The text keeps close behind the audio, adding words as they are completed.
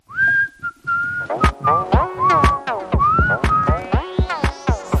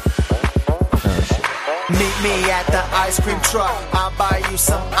at the ice cream truck. I'll buy you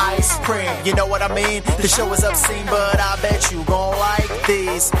some ice cream. You know what I mean? The show is obscene, but I bet you gon' like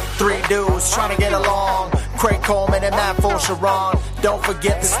these three dudes trying to get along. Craig Coleman and Matt Sharon. Don't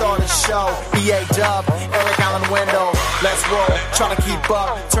forget to start the show. EA Dub, Eric Allen Wendell. Let's roll, trying to keep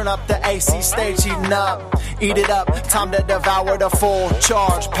up. Turn up the AC stage, heating up. Eat it up, time to devour the full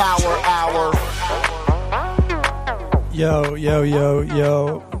charge power hour. Yo, yo, yo,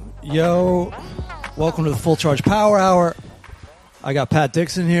 yo, yo. Welcome to the Full Charge Power Hour. I got Pat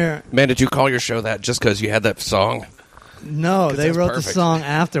Dixon here. Man, did you call your show that just because you had that song? No, they wrote perfect. the song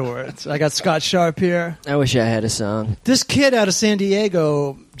afterwards. I got Scott Sharp here. I wish I had a song. This kid out of San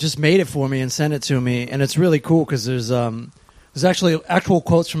Diego just made it for me and sent it to me, and it's really cool because there's actually actual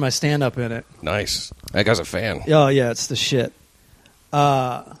quotes from my stand-up in it. Nice. That guy's a fan. Oh, yeah, it's the shit.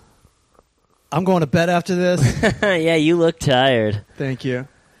 I'm going to bed after this. Yeah, you look tired. Thank you.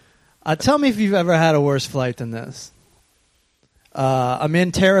 Tell me if you've ever had a worse flight than this. I'm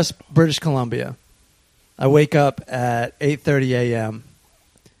in Terrace, British Columbia. I wake up at 8:30 a.m.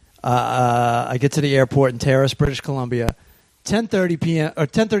 I get to the airport in Terrace, British Columbia. 10:30 p.m. or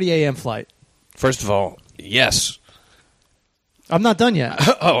 10:30 a.m. flight. First of all, yes. I'm not done yet.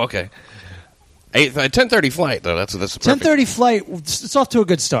 Oh, okay. 10:30 flight though. That's perfect. 10:30 flight. It's off to a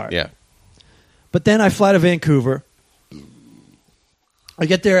good start. Yeah. But then I fly to Vancouver. I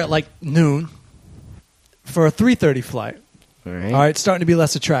get there at like noon for a 3:30 flight. All right. All right, it's starting to be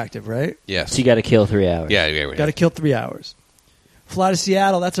less attractive, right? Yes. So you got to kill 3 hours. Yeah. Got to kill 3 hours. Fly to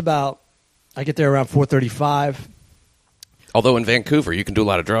Seattle. That's about. I get there around 4:35. Although in Vancouver, you can do a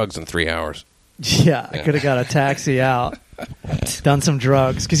lot of drugs in 3 hours. Yeah, I could have got a taxi out, done some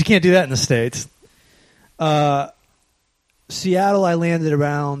drugs, because you can't do that in the States. Seattle, I landed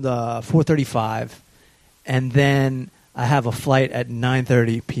around 4:35, and then I have a flight at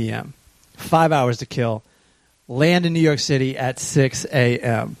 9:30 p.m. 5 hours to kill. Land in New York City at 6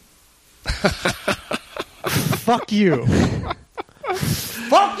 a.m. Fuck you.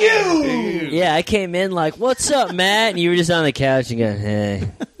 Fuck you! Yeah, I came in like, what's up, Matt? And you were just on the couch and going, hey.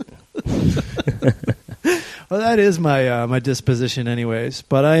 Well, that is my disposition anyways,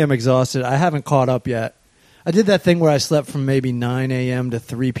 but I am exhausted. I haven't caught up yet. I did that thing where I slept from maybe 9 a.m. to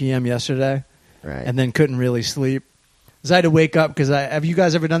 3 p.m. yesterday, Right. and then couldn't really sleep. Because I had to wake up because have you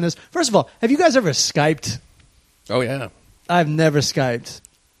guys ever done this? First of all, have you guys ever Skyped? Oh yeah. I've never Skyped.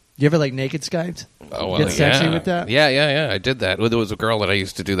 You ever like naked Skyped? Oh well. Get sexy yeah. with that? Yeah. I did that. There was a girl that I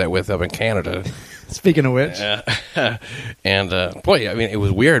used to do that with up in Canada. Speaking of which. And boy, I mean, it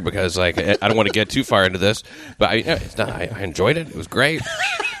was weird because like I don't want to get too far into this, but I enjoyed it. It was great.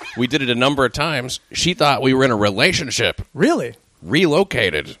 We did it a number of times. She thought we were in a relationship. Really?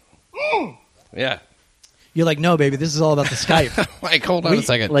 Relocated. Yeah. You're like, no, baby, this is all about the Skype. Like, hold on a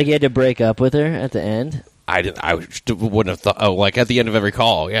second. Like you had to break up with her at the end? I wouldn't have thought. Oh, like at the end of every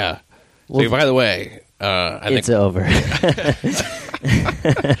call, yeah. Well, so, by the way, it's over.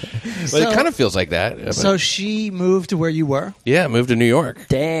 Well, it kind of feels like that. So she moved to where you were? Yeah, moved to New York.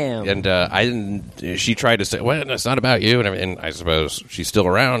 Damn. And I didn't. She tried to say, "Well, it's not about you," and everything. I suppose she's still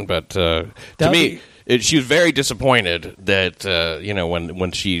around, but to me, she was very disappointed that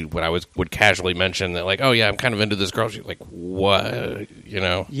when I would casually mention that, like, "Oh yeah, I'm kind of into this girl." She's like, "What?"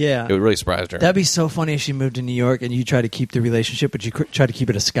 Yeah, it really surprised her. That'd be so funny if she moved to New York and you try to keep the relationship, but you try to keep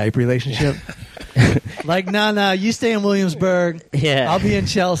it a Skype relationship. Like, nah, you stay in Williamsburg. Yeah, I'll be in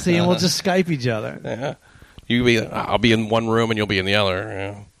Chelsea, and we'll just Skype each other. Yeah, I'll be in one room and you'll be in the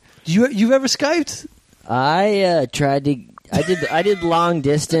other. Yeah. You've ever Skyped? I tried to. I did long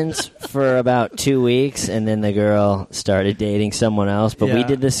distance for about 2 weeks, and then the girl started dating someone else. But we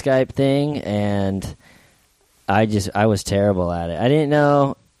did the Skype thing, and I was terrible at it. I didn't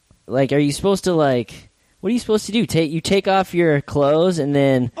know. Like, are you supposed to like? What are you supposed to do? You take off your clothes and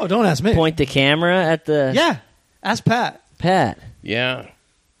then don't ask me. Point the camera at the Ask Pat. Yeah.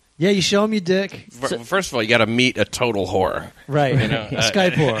 Yeah, you show him your dick. First of all, you got to meet a total whore, right?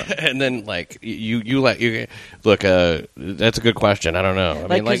 Skype whore, and then like you look. That's a good question. I don't know.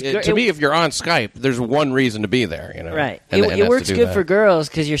 I mean, to me, if you're on Skype, there's one reason to be there. Right. And it works good for girls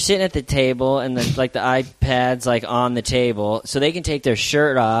because you're sitting at the table and the iPad's like on the table, so they can take their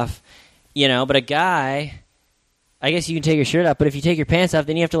shirt off. But a guy. I guess you can take your shirt off, but if you take your pants off,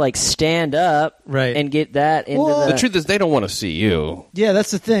 then you have to like stand up and get that into the truth is they don't want to see you. Yeah, that's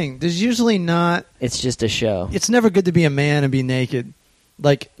the thing. There's usually not. It's just a show. It's never good to be a man and be naked.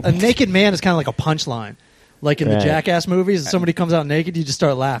 Like a naked man is kind of like a punchline. Like in the Jackass movies, if somebody comes out naked, you just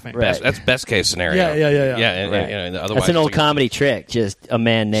start laughing. Right. That's best case scenario. Yeah. And otherwise, that's an old comedy trick. Just a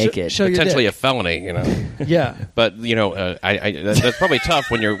man naked. Show potentially a felony. Yeah. But that's probably tough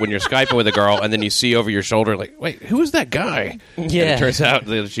when you're Skyping with a girl and then you see over your shoulder like, wait, who is that guy? Yeah. And it turns out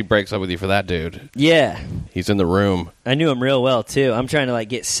that she breaks up with you for that dude. Yeah. He's in the room. I knew him real well too. I'm trying to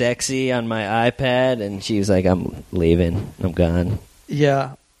get sexy on my iPad, and she's like, "I'm leaving. I'm gone."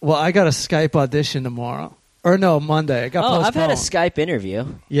 Yeah. Well, I got a Skype audition tomorrow. Or no, Monday. It got postponed. I've had a Skype interview.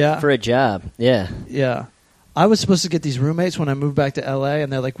 Yeah. For a job. Yeah. Yeah. I was supposed to get these roommates when I moved back to L.A.,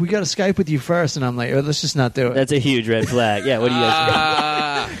 and they're like, we got to Skype with you first. And I'm like, let's just not do it. That's a huge red flag. Yeah, what do you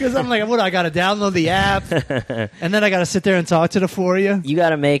guys do? Because I'm like, what, I got to download the app, and then I got to sit there and talk to the four of you? You got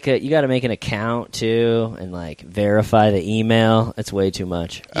to make an account, too, and, verify the email. It's way too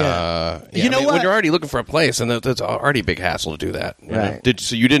much. Yeah. You know what? When you're already looking for a place, and that's already a big hassle to do that. Right.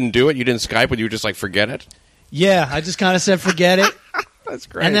 So you didn't do it? You didn't Skype, and you were just forget it? Yeah, I just kind of said forget it. That's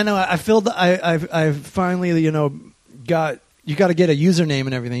great. And then I finally, you got to get a username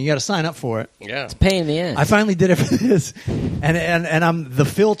and everything. You got to sign up for it. Yeah, it's a pain in the ass. I finally did it for this, and I'm the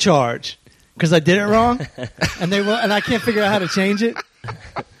Phil charge because I did it wrong, and I can't figure out how to change it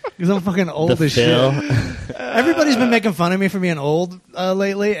because I'm fucking old as shit. Everybody's been making fun of me for being old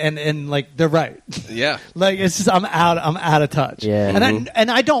lately, and they're right. Yeah, it's just I'm out of touch. Yeah,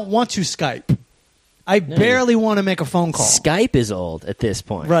 and I don't want to Skype. I barely want to make a phone call. Skype is old at this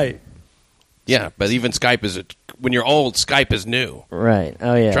point, right? Yeah, but even Skype is when you're old. Skype is new, right?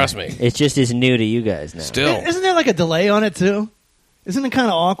 Oh yeah, trust me. It's just as new to you guys now. Still, isn't there a delay on it too? Isn't it kind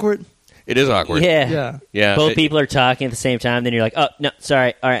of awkward? It is awkward. Yeah. Both people are talking at the same time. Then you're like, oh no,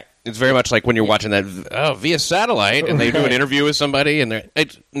 sorry. All right. It's very much like when you're watching that via satellite, and they do an interview with somebody, and they're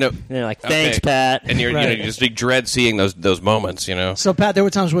like, "Thanks, Pat," and you just dread seeing those moments, So, Pat, there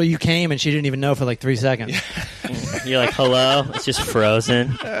were times where you came and she didn't even know for 3 seconds. You're like, "Hello," it's just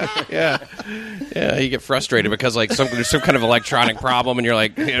frozen. Yeah. You get frustrated because there's some kind of electronic problem, and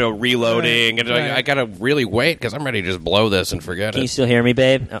you're reloading, and I gotta really wait because I'm ready to just blow this and forget it. Can you still hear me,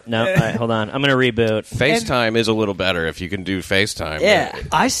 babe? Oh, no. All right, hold on. I'm gonna reboot. FaceTime is a little better if you can do FaceTime. Yeah,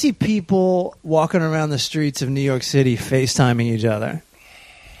 I see people walking around the streets of New York City FaceTiming each other.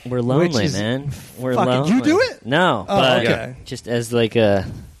 We're lonely, man. We're lonely. You do it? No, but okay. Just as a...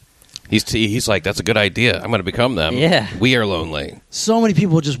 He's like, that's a good idea. I'm going to become them. Yeah. We are lonely. So many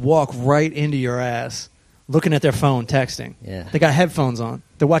people just walk right into your ass looking at their phone, texting. Yeah. They got headphones on.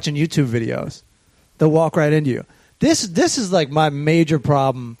 They're watching YouTube videos. They'll walk right into you. This is my major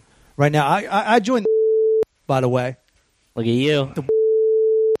problem right now. I joined by the way. Look at you.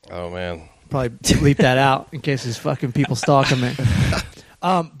 Oh, man. Probably bleep that out in case there's fucking people stalking me.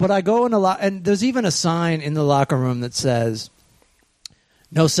 But I go in and there's even a sign in the locker room that says,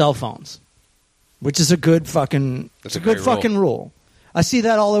 no cell phones, which is a good fucking, rule. I see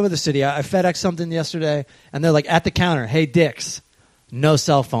that all over the city. I FedEx something yesterday, and they're at the counter, hey, Dix, no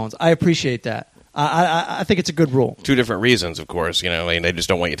cell phones. I appreciate that. I think it's a good rule. Two different reasons, of course. They just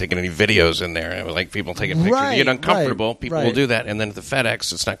don't want you taking any videos in there. People taking pictures. Right, you get uncomfortable. right, people right. will do that. And then at the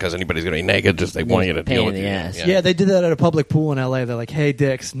FedEx, it's not because anybody's going to be naked. Just they want you to deal with the you. ass. Yeah, they did that at a public pool in L.A. They're like, hey,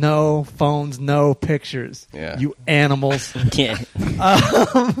 Dix, no phones, no pictures. Yeah. You animals. Yeah.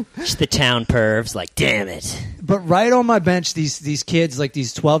 Just the town pervs, damn it. But right on my bench, these kids,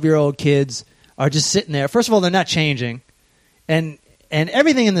 these 12-year-old kids, are just sitting there. First of all, they're not changing. And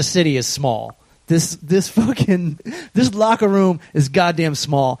everything in the city is small. This locker room is goddamn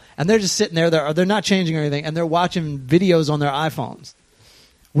small, and they're just sitting there. They're not changing or anything, and they're watching videos on their iPhones,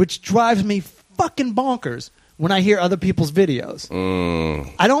 which drives me fucking bonkers when I hear other people's videos.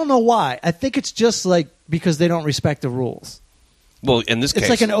 I don't know why. I think it's just because they don't respect the rules. Well, in this case, it's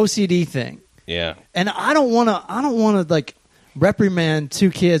like an OCD thing. Yeah, and I don't want to reprimand two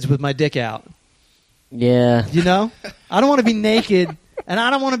kids with my dick out. Yeah, I don't want to be naked. And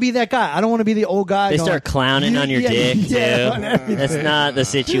I don't want to be that guy. I don't want to be the old guy. They start clowning on your dick, too. That's not the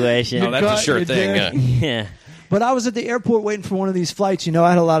situation. No, that's a sure thing. Yeah. But I was at the airport waiting for one of these flights. I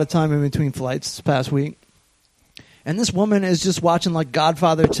had a lot of time in between flights this past week. And this woman is just watching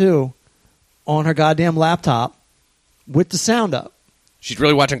Godfather 2 on her goddamn laptop with the sound up. She's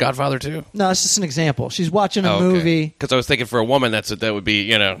really watching Godfather 2? No, it's just an example. She's watching a movie. Because I was thinking for a woman, that would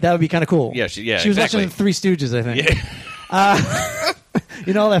be, That would be kind of cool. Yeah, she was watching Three Stooges, I think.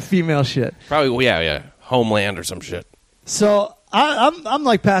 Yeah. All that female shit. Probably, yeah. Homeland or some shit. So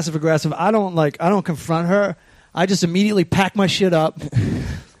I'm passive aggressive. I don't confront her. I just immediately pack my shit up,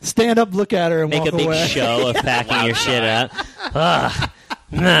 stand up, look at her, and make walk a big away. show of packing your shit up.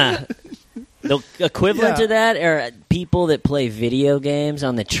 Nah. The equivalent to that are people that play video games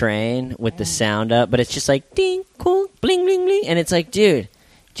on the train with the sound up, but it's just like ding, cool, bling, bling, bling, and it's like, dude,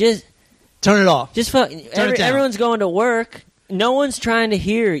 just turn it off. Just everyone's going to work. No one's trying to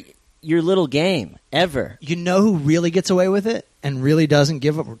hear your little game ever. You know who really gets away with it and really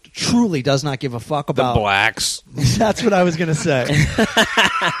truly does not give a fuck about the blacks? That's what I was going to say.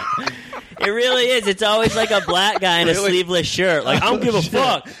 It really is. It's always like a black guy in a sleeveless shirt. Like, I don't give a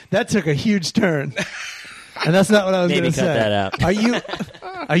fuck. That took a huge turn. And that's not what I was going to say. Maybe cut that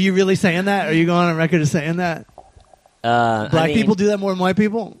out. Are you really saying that? Are you going on record as saying that? Black people do that more than white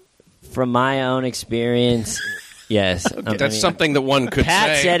people? From my own experience, yes. That's something that one could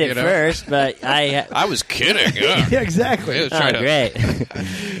Pat say. said it first, but I was kidding. Yeah, yeah exactly. Great.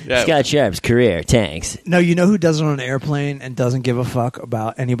 Scott Sharp's career tanks. No, you know who does it on an airplane and doesn't give a fuck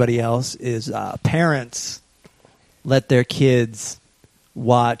about anybody else is parents let their kids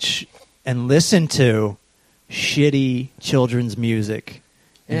watch and listen to shitty children's music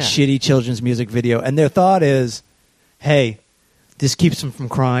and shitty children's music video. And their thought is, hey, this keeps them from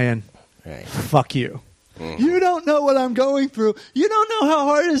crying. Right. Fuck you. You don't know what I'm going through. You don't know how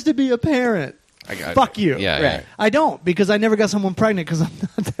hard it is to be a parent. Fuck you. Yeah, right. I don't, because I never got someone pregnant because I'm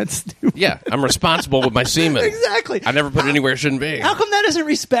not that stupid. Yeah, I'm responsible with my semen. Exactly. I never put it anywhere it shouldn't be. How come that isn't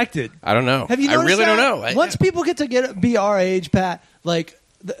respected? I don't know. Have you noticed I really that? don't know. Once people get to be our age, Pat, like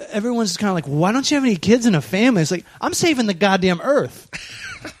everyone's just kind of like, why don't you have any kids in a family? It's like, I'm saving the goddamn earth.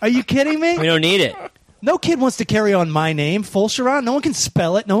 Are you kidding me? We don't need it. No kid wants to carry on my name, Fulcheron. No one can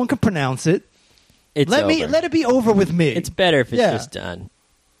spell it. No one can pronounce it. Let it be over with me. It's better if it's just done.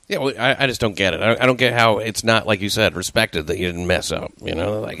 Yeah, well, I just don't get it. I don't get how it's not, like you said, respected that you didn't mess up. You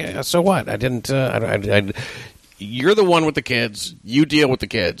know, like, so what? I didn't. You're the one with the kids. You deal with the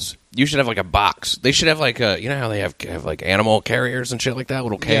kids. You should have like a box. They should have like you know how they have like animal carriers and shit like that,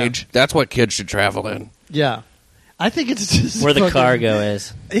 little cage. Yeah. That's what kids should travel in. Yeah, I think it's just where the cargo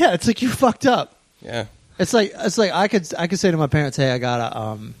is. Yeah, it's like you fucked up. Yeah, it's like I could say to my parents, hey, I got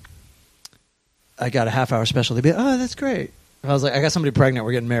a half-hour special. They'd be like, oh, that's great. If I was like, I got somebody pregnant,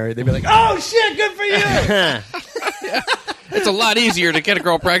 we're getting married. They'd be like, oh, shit, good for you. It's a lot easier to get a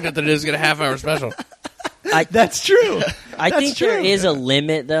girl pregnant than it is to get a half-hour special. That's true. I think there is a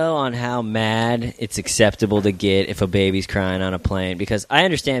limit, though, on how mad it's acceptable to get if a baby's crying on a plane. Because I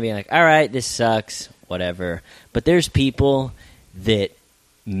understand being like, all right, this sucks, whatever. But there's people that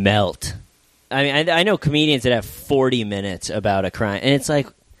melt. I mean, I know comedians that have 40 minutes about a crying. And it's like,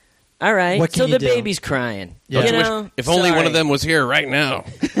 all right, so the baby's crying. Yeah. You know, if only one of them was here right now.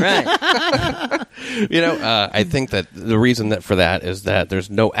 Right. You know, I think that the reason for that is that there's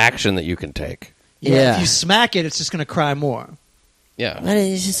no action that you can take. Yeah. If you smack it, it's just going to cry more. Yeah. But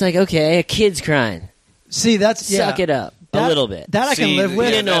it's just like, okay, a kid's crying. See, Suck it up a little bit. That I can live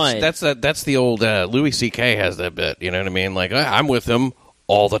with. That's the old Louis C.K. has that bit. You know what I mean? Like, I'm with him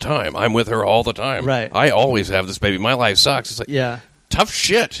all the time. I'm with her all the time. Right. I always have this baby. My life sucks. It's like, yeah. Tough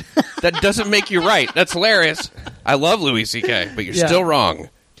shit. That doesn't make you right. That's hilarious. I love Louis C.K., but you're still wrong.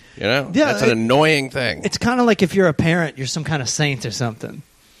 You know? Yeah, that's an annoying thing. It's kind of like if you're a parent, you're some kind of saint or something.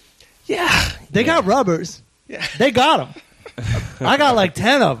 Yeah. They got rubbers. Yeah. They got them. I got like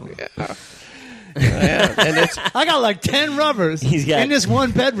 10 of them. Yeah. And I got like 10 rubbers in this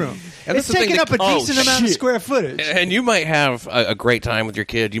one bedroom. And it's taking up a decent amount of square footage. And you might have a great time with your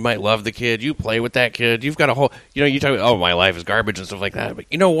kid. You might love the kid. You play with that kid. You've got a whole... You know, you talk about, oh, my life is garbage and stuff like that. But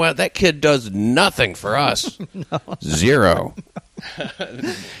you know what? That kid does nothing for us. No. Zero.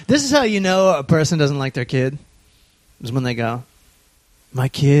 This is how you know a person doesn't like their kid. Is when they go, my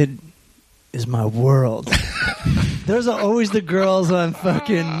kid is my world. There's always the girls on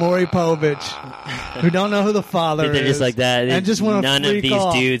fucking Maury Povich who don't know who the father is. They're just like that. And just want to None of these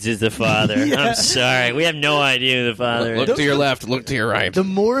off. dudes is the father. Yeah. I'm sorry. We have no idea who the father is. Look to your left. Look to your right. The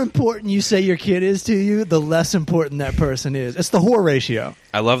more important you say your kid is to you, the less important that person is. It's the whore ratio.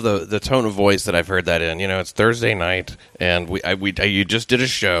 I love the tone of voice that I've heard that in. You know, it's Thursday night, and you just did a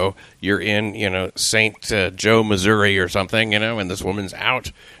show. You're in, you know, St. Joe, Missouri or something, you know, and this woman's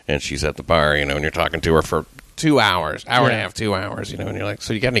out, and she's at the bar, you know, and you're talking to her for 2 hours, hour and a half, 2 hours, you know, and you're like,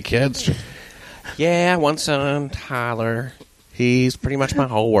 so you got any kids? Yeah, one son, Tyler. He's pretty much my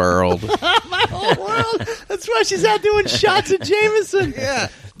whole world. My whole world? That's why she's out doing shots at Jameson. Yeah.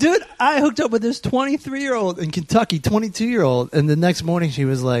 Dude, I hooked up with this 23-year-old in Kentucky, 22-year-old, and the next morning she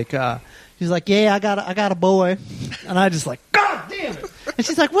was like, yeah, I got a boy. And I just like, God damn it. And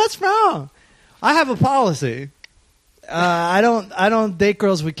she's like, what's wrong? I have a policy. I don't date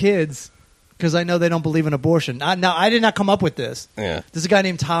girls with kids because I know they don't believe in abortion. Now, I did not come up with this. Yeah. There's a guy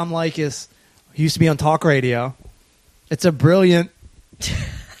named Tom Leykis. He used to be on talk radio. It's a brilliant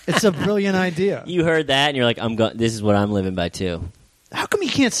It's a brilliant idea. You heard that, and you're like, this is what I'm living by, too. How come you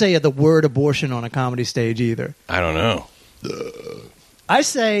can't say the word abortion on a comedy stage either? I don't know. I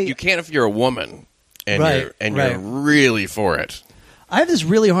say... You can't if you're a woman and Right, you're really for it. I have this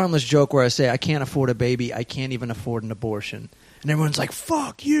really harmless joke where I say, I can't afford a baby, I can't even afford an abortion. And everyone's like,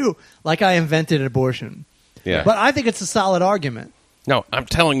 fuck you. Like I invented an abortion. Yeah. But I think it's a solid argument. No, I'm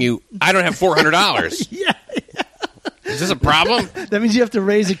telling you, I don't have $400. Yeah. Is this a problem? That means you have to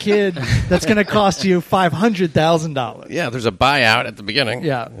raise a kid that's going to cost you $500,000. Yeah, there's a buyout at the beginning.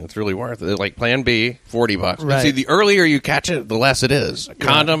 Yeah. It's really worth it. Like Plan B, $40. Right. See, the earlier you catch it, the less it is. A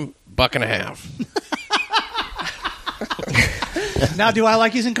condom, $1.50. Now, do I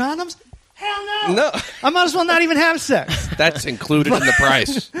like using condoms? Hell no. No. I might as well not even have sex. That's included in the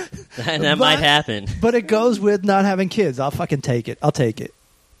price. That might happen. But it goes with not having kids. I'll fucking take it. I'll take it.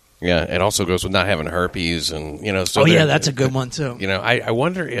 Yeah, it also goes with not having herpes, and So that's a good one too. I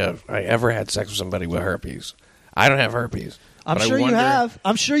wonder if I ever had sex with somebody with herpes. I don't have herpes. I'm sure you have.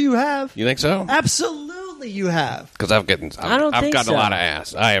 I'm sure you have. You think so? Absolutely, you have. Because I've gotten a lot of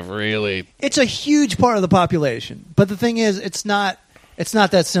ass. I have really. It's a huge part of the population, but the thing is, it's not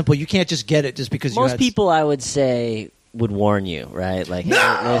that simple. You can't just get it just because most people, I would say, would warn you, right? Like,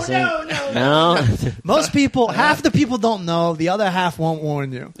 no. Most people, half the people don't know. The other half won't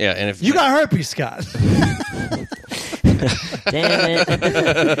warn you. Yeah, and if you got herpes, Scott. Damn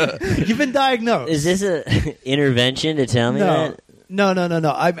it! You've been diagnosed. Is this an intervention to tell me that?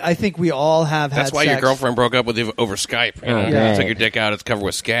 No. I think we all have had That's why sex. your girlfriend broke up with you over Skype. You know? Yeah. Took your dick out, it's covered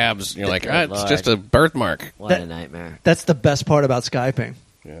with scabs. And you're like, Good it's Lord. just a birthmark. What a nightmare. That's the best part about Skyping.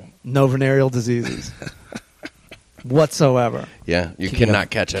 Yeah. No venereal diseases. Whatsoever. Yeah, you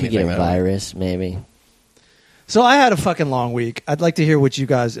cannot catch Could anything. get a virus, maybe. So I had a fucking long week. I'd like to hear what you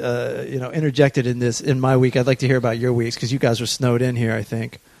guys, interjected in my week. I'd like to hear about your weeks because you guys were snowed in here, I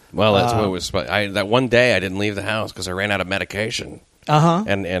think. Well, that's what it was. That one day I didn't leave the house because I ran out of medication. Uh-huh.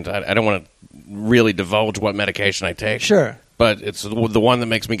 And I don't want to really divulge what medication I take. Sure. But it's the one that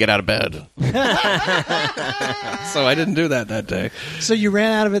makes me get out of bed. So I didn't do that day. So you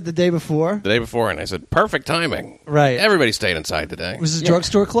ran out of it the day before? The day before, and I said, perfect timing. Right. Everybody stayed inside today. Was the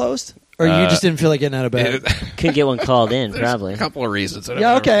drugstore closed? Or you just didn't feel like getting out of bed? Could get one called in, probably. A couple of reasons.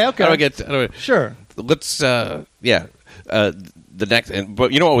 Yeah, okay. Sure. Let's, the next,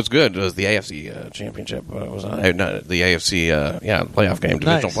 but you know what was good was the AFC championship. Was on the AFC playoff game,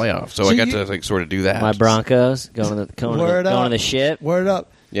 divisional playoff. So I got to sort of do that. My Broncos going to the ship. Word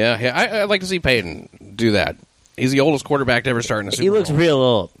up. Yeah. I'd like to see Peyton do that. He's the oldest quarterback to ever start in a Super Bowl. He looks real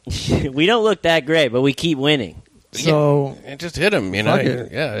old. We don't look that great, but we keep winning. So it just hit him, you know.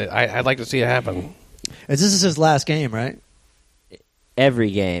 Yeah, I'd like to see it happen. This is his last game, right?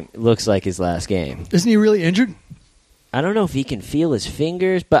 Every game looks like his last game. Isn't he really injured? I don't know if he can feel his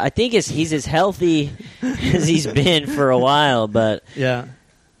fingers, but I think he's as healthy as he's been for a while. But yeah,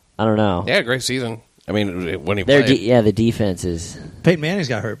 I don't know. Yeah, great season. I mean, when he played, the defense is. Peyton Manning's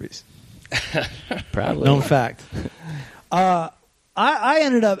got herpes. Probably known fact. I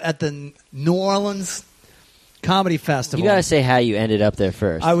ended up at the New Orleans Comedy Festival. You gotta say how you ended up there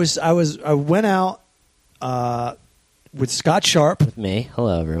first. I went out with Scott Sharp. With me.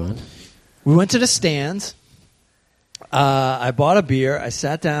 Hello, everyone. We went to the stands. I bought a beer. I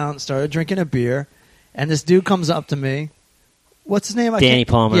sat down, started drinking a beer, and this dude comes up to me. What's his name? Danny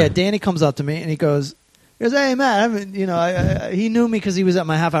Palmer. Yeah, Danny comes up to me and he goes, "Hey, Matt, he knew me because he was at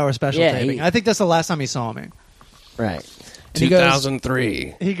my half-hour special taping. I think that's the last time he saw me." Right.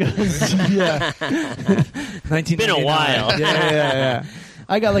 2003. He goes, yeah. 1999. Been a while. Yeah.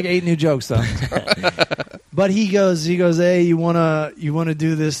 I got like 8 new jokes though. But he goes, "Hey, you wanna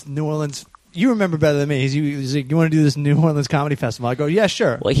do this New Orleans?" You remember better than me. He's like, "You want to do this New Orleans Comedy Festival?" I go, "Yeah,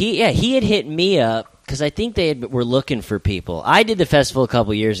 sure." Well, he had hit me up because I think were looking for people. I did the festival a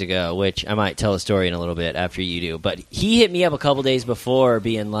couple years ago, which I might tell a story in a little bit after you do. But he hit me up a couple days before,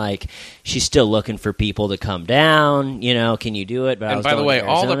 being like, "She's still looking for people to come down. Can you do it?" But and by the way,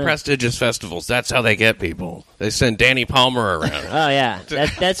 all the prestigious festivals, that's how they get people. They send Danny Palmer around. Oh yeah,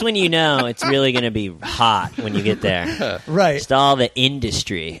 that's when you know it's really going to be hot when you get there. Right. Just all the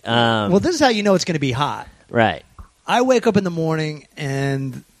industry. Well, this is how you know it's going to be hot. Right. I wake up in the morning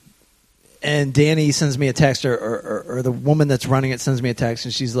and Danny sends me a text, or the woman that's running it sends me a text,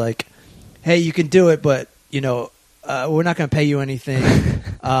 and she's like, "Hey, you can do it, but we're not going to pay you anything.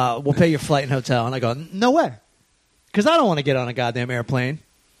 We'll pay your flight and hotel." And I go, "No way," because I don't want to get on a goddamn airplane,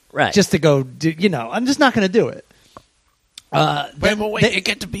 right? Just to go. I'm just not going to do it. Wait, you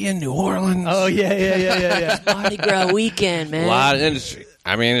get to be in New Orleans. Oh yeah. Mardi Gras weekend, man. A lot of industry.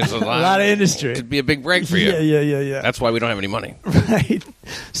 I mean, it's a lot of industry. It'd be a big break for you. Yeah. That's why we don't have any money. Right.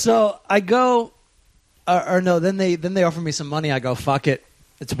 So I go, or no, then they offer me some money. I go, fuck it.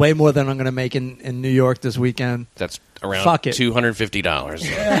 It's way more than I'm going to make in New York this weekend. That's around fuck it. $250.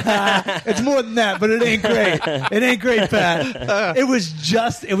 It's more than that, but it ain't great. It ain't great, Pat. It was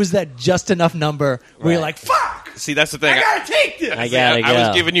that just enough number where you're like, fuck. See, that's the thing. I gotta take this. I gotta go. I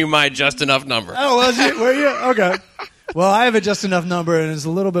was giving you my just enough number. Oh, was it? Were you? Okay. Well, I have a just enough number, and it's a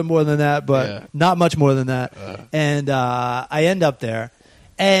little bit more than that, but not much more than that. And I end up there,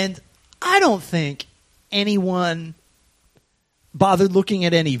 and I don't think anyone bothered looking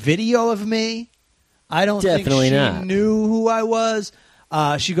at any video of me. I don't Definitely think she knew who I was.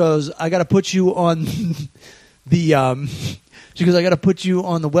 She goes, I got to put you on the. She goes, I got to put you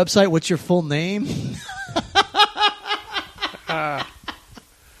on the website. What's your full name?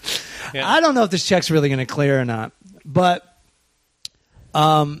 I don't know if this check's really going to clear or not, but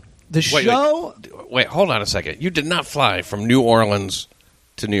the show. Wait, hold on a second. You did not fly from New Orleans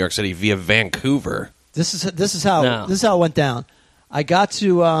to New York City via Vancouver. This is how it went down. I got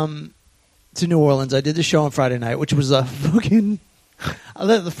to New Orleans. I did the show on Friday night, which was a fucking.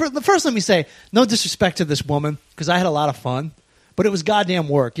 The first, let me say, no disrespect to this woman, because I had a lot of fun, but it was goddamn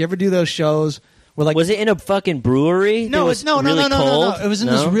work. You ever do those shows where, like, was it in a fucking brewery? No, it no. It was in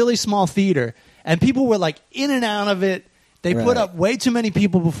this really small theater, and people were like in and out of it. They put up way too many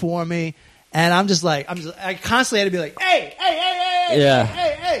people before me, and I constantly had to be like, hey,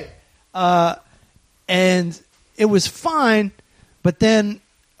 and it was fine, but then,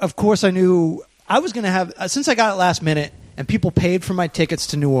 of course, I knew I was going to have, since I got it last minute, and people paid for my tickets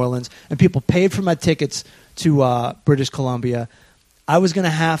to New Orleans, and people paid for my tickets to British Columbia, I was going to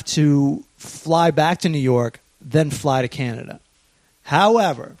have to fly back to New York, then fly to Canada.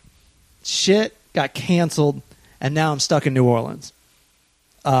 However, shit got canceled, and now I'm stuck in New Orleans.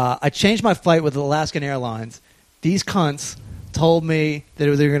 I changed my flight with Alaskan Airlines. These cunts told me that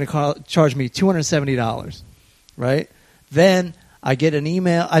they were going to charge me $270, right? Then I get an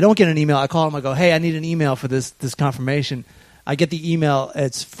email. I don't get an email. I call them. I go, hey, I need an email for this confirmation. I get the email.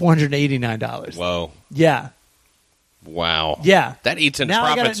 It's $489. Whoa. Yeah. Wow. Yeah. That eats into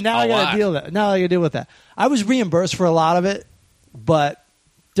profits a lot. I got to deal with that. Now I got to deal with that. I was reimbursed for a lot of it, but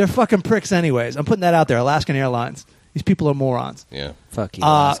they're fucking pricks anyways. I'm putting that out there. Alaskan Airlines. These people are morons. Yeah. Fuck you,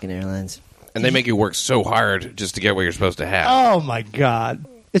 Alaskan Airlines. And they make you work so hard just to get what you're supposed to have. Oh, my God.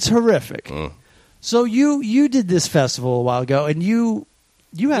 It's horrific. So you did this festival a while ago, and you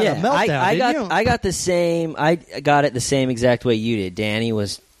had a meltdown, didn't you? I got the same. I got it the same exact way you did. Danny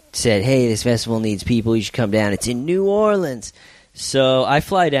said, hey, this festival needs people. You should come down. It's in New Orleans. So I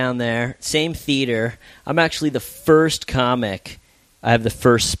fly down there, same theater. I'm actually the first comic. I have the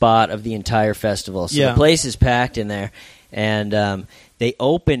first spot of the entire festival. So the place is packed in there. And they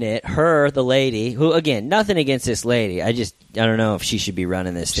open it, the lady, who, again, nothing against this lady. I don't know if she should be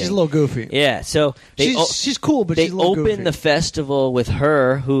running this thing. She's a little goofy. Yeah, so she's cool, but she's a little goofy. They open the festival with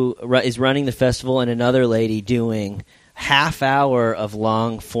her, who is running the festival, and another lady doing half hour of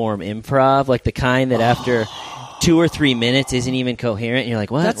long-form improv, like the kind that after 2 or 3 minutes isn't even coherent, and you're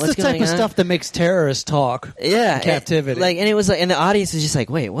like, what? That's What's the type going of on? stuff that makes terrorists talk. Yeah. In captivity. And it was like, and the audience is just like,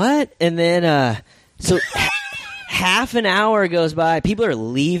 wait, what? And then, so half an hour goes by, people are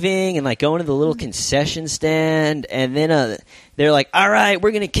leaving and like going to the little concession stand, and then they're like, all right,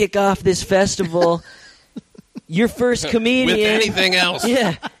 we're going to kick off this festival. Your first comedian. With anything else.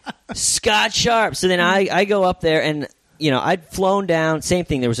 Yeah. Scott Sharp. So then I go up there, and I'd flown down, same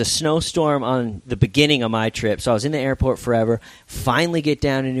thing. There was a snowstorm on the beginning of my trip, so I was in the airport forever. Finally get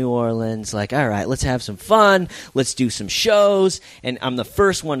down to New Orleans, like, all right, let's have some fun. Let's do some shows. And I'm the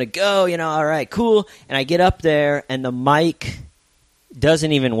first one to go, all right, cool. And I get up there, and the mic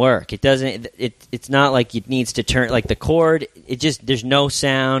doesn't even work. It doesn't. It's not like it needs to turn, like the cord, there's no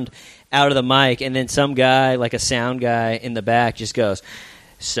sound out of the mic. And then some guy, like a sound guy in the back, just goes,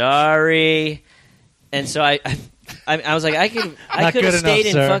 sorry. And so I was like, I could have stayed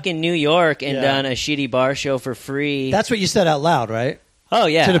in fucking New York and done a shitty bar show for free. That's what you said out loud, right? Oh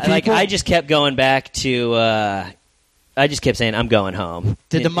yeah, to the people? I just kept going back to. I just kept saying, I'm going home.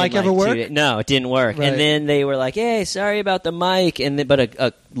 Did the mic ever work? No, it didn't work. Right. And then they were like, hey, sorry about the mic. But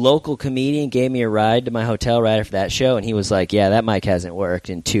a local comedian gave me a ride to my hotel right after that show, and he was like, yeah, that mic hasn't worked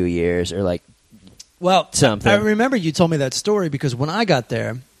in 2 years, or like, well, something. I remember you told me that story because when I got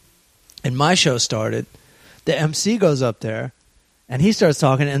there and my show started, the MC goes up there, and he starts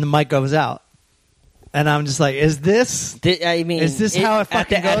talking, and the mic goes out. And I'm just like, is this? Is this how it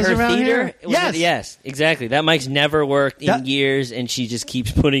fucking goes her around theater? here? Yes. Yes, exactly. That mic's never worked in years, and she just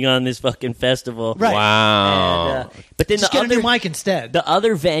keeps putting on this fucking festival. Right. Wow. And, but then just get a new mic instead. The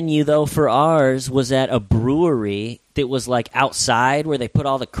other venue, though, for ours was at a brewery that was like outside where they put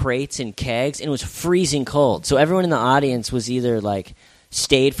all the crates and kegs, and it was freezing cold. So everyone in the audience was either like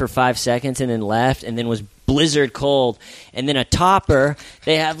stayed for 5 seconds and then left, and then was blizzard cold. And then a topper,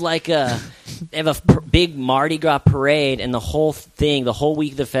 they have a big Mardi Gras parade, and the whole thing, the whole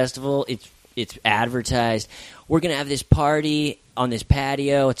week of the festival, it's advertised. We're gonna have this party on this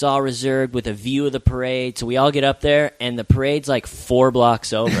patio. It's all reserved with a view of the parade. So we all get up there, and the parade's like 4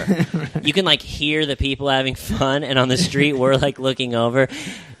 blocks over. Right. You can like hear the people having fun, and on the street we're like looking over.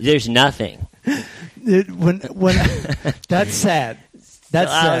 There's nothing. When that's sad. That's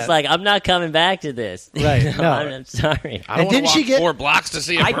so I was like, I'm not coming back to this. Right. No. I'm sorry. I don't want to walk 4 blocks to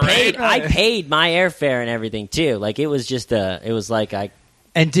see a parade. I paid my airfare and everything too. Like it was just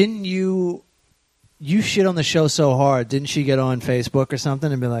And didn't you shit on the show so hard? Didn't she get on Facebook or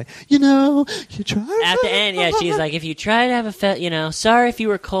something and be like, you tried at the end? Yeah, she's like, if you try to have a sorry if you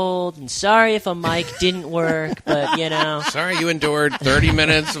were cold, and sorry if a mic didn't work, but sorry you endured 30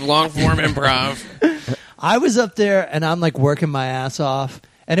 minutes of long form improv. I was up there, and I'm, like, working my ass off.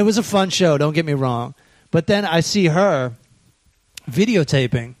 And it was a fun show, don't get me wrong. But then I see her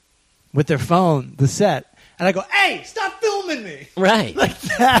videotaping with their phone, the set. And I go, hey, stop filming me. Right. Like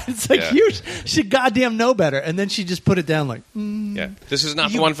that. It's like, you should goddamn know better. And then she just put it down like, yeah, this is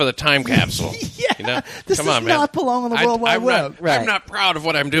not the one for the time capsule. Yeah. This does not belong on the World Wide Web. I'm not proud of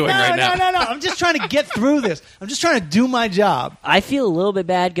what I'm doing right now. No. I'm just trying to get through this. I'm just trying to do my job. I feel a little bit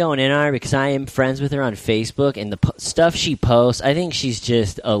bad going in on her because I am friends with her on Facebook, and the stuff she posts, I think she's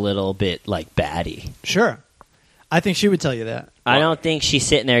just a little bit like batty. Sure. I think she would tell you that. I don't think she's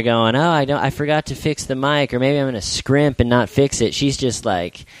sitting there going, I forgot to fix the mic, or maybe I'm going to scrimp and not fix it. She's just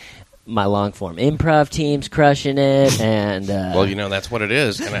like, my long form improv team's crushing it, and well, that's what it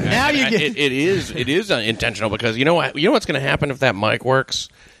is. And it is intentional because you know what's going to happen if that mic works?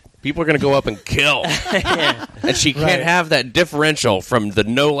 People are going to go up and kill. Yeah. And she can't have that differential from the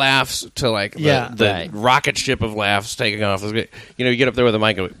no laughs to like the rocket ship of laughs taking off. You get up there with a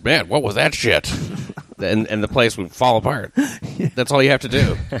mic and go, man, what was that shit? And the place would fall apart. That's all you have to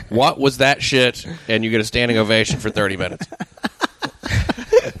do. What was that shit? And you get a standing ovation for 30 minutes.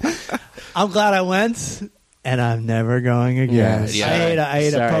 I'm glad I went, and I'm never going again. Yeah. I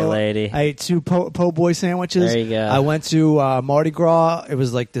ate 2 po' boy sandwiches. There you go. I went to Mardi Gras. It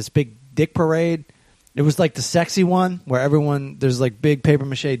was like this big dick parade. It was like the sexy one where there's like big paper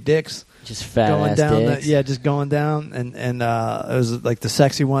mache dicks. Just fat going ass down dicks. Just going down, and it was like the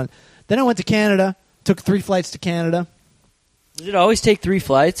sexy one. Then I went to Canada. Took 3 flights to Canada. Did it always take 3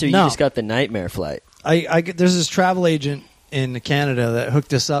 flights, or you No. just got the nightmare flight? There's this travel agent in Canada that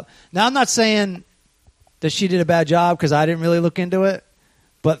hooked us up. Now, I'm not saying that she did a bad job because I didn't really look into it.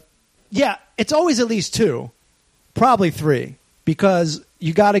 But, yeah, it's always at least 2. Probably 3. Because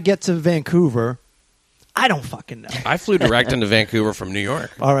you got to get to Vancouver. I don't fucking know. I flew direct into Vancouver from New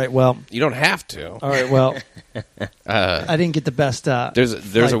York. All right, well. You don't have to. All right, well. I didn't get the best but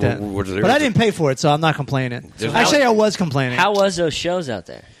I didn't pay for it, so I'm not complaining. Actually, I was complaining. How was those shows out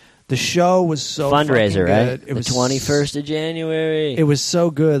there? The show was so fundraiser, right? It was 21st of January. It was so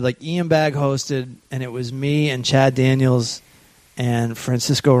good. Like Ian Bagg hosted, and it was me and Chad Daniels and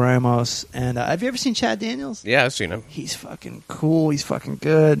Francisco Ramos. And have you ever seen Chad Daniels? Yeah, I've seen him. He's fucking cool. He's fucking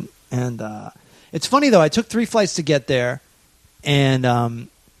good. And it's funny though. I took 3 flights to get there, and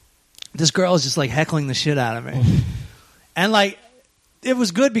this girl is just like heckling the shit out of me. And like, it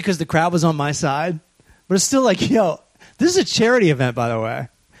was good because the crowd was on my side, but it's still like, yo, this is a charity event, by the way.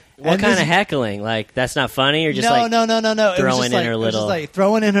 What kind of heckling? Like, that's not funny, or just no. throwing in her little... It was just like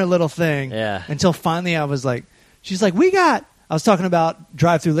throwing in her little thing. Yeah. Until finally I was like, she's like, I was talking about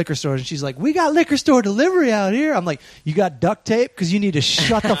drive-through liquor stores, and she's like, we got liquor store delivery out here. I'm like, you got duct tape? Because you need to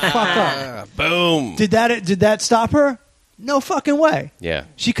shut the fuck up. Boom. Did that stop her? No fucking way. Yeah.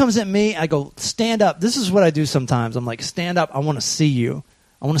 She comes at me. I go, stand up. This is what I do sometimes. I'm like, stand up. I want to see you.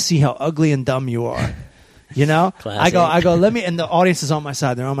 I want to see how ugly and dumb you are. You know? Classic. I go, let me, and the audience is on my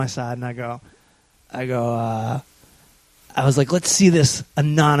side. They're on my side. And I go, I was like, let's see this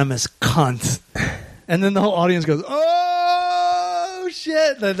anonymous cunt. And then the whole audience goes, oh,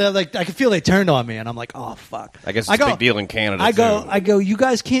 shit. They're like, I can feel they turned on me. And I'm like, oh, fuck. I guess it's a big deal in Canada, I go, you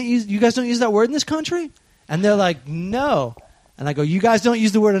guys don't use that word in this country? And they're like, no. And I go, you guys don't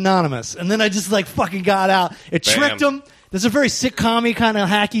use the word anonymous. And then I just like fucking got out. It tricked them. There's a very sitcom-y kind of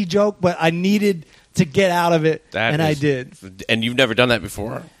hacky joke, but I needed to get out of it, I did. And you've never done that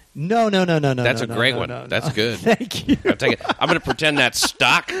before? No. That's a great one. No. That's good. Thank you. I'll take it. I'm going to pretend that's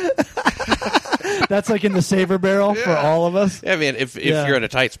stock. That's like in the saver barrel for all of us. Yeah, I mean, if you're in a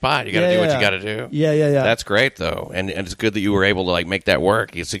tight spot, you got to do what you got to do. Yeah. That's great though, and it's good that you were able to like make that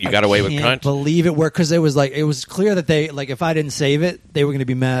work. You said you got away with cunt. I can't believe it worked because it was clear that they like if I didn't save it, they were going to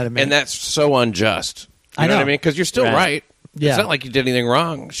be mad at me. And that's so unjust. You know what I mean? Because you're still right. Yeah. It's not like you did anything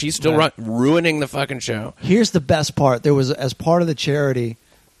wrong. She's still ruining the fucking show. Here's the best part. There was, as part of the charity,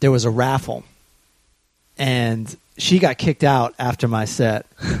 there was a raffle. And she got kicked out after my set.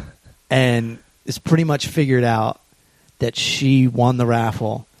 And it's pretty much figured out that she won the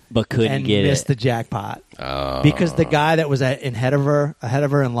raffle. But couldn't get it. And missed the jackpot. Because the guy that was ahead of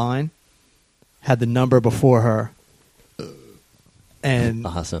her in line had the number before her. And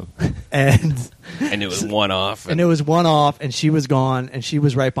awesome. And it was one off. And it was one off, and she was gone, and she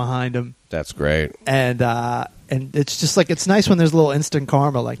was right behind him. That's great. And it's just like it's nice when there's a little instant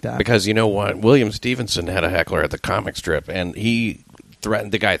karma like that. Because you know what? William Stevenson had a heckler at the comic strip, and the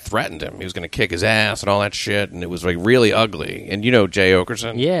guy threatened him. He was going to kick his ass and all that shit, and it was like really ugly. And you know Jay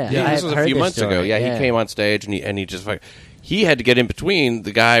Okerson? Yeah. This was a few months ago. Yeah, he came on stage, and he just like... He had to get in between.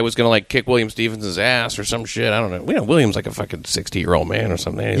 The guy was going to like kick William Stevenson's ass or some shit. I don't know. You know, William's like a fucking 60-year-old man or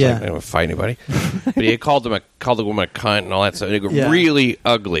something. He's like, I don't fight anybody. But he called the woman a cunt and all that stuff. And it got really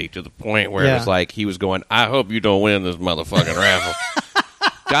ugly to the point where it was like he was going, I hope you don't win this motherfucking raffle.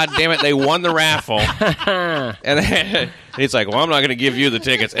 God damn it, they won the raffle. And he's like, well, I'm not going to give you the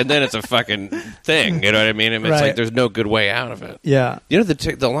tickets. And then it's a fucking thing. You know what I mean? It's like there's no good way out of it. Yeah. You know,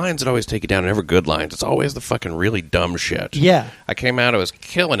 the lines that always take you down are never good lines. It's always the fucking really dumb shit. Yeah. I came out, I was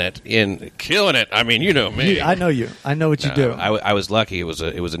killing it. I mean, you know me. I know you. I know what you do. I was lucky. It was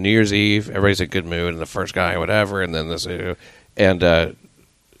a New Year's Eve. Everybody's in a good mood. And the first guy, whatever. And then this. And it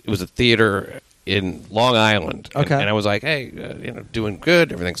was a theater in Long Island. Okay. And I was like, hey, doing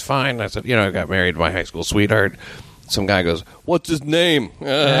good. Everything's fine. I said, I got married to my high school sweetheart. Some guy goes, what's his name?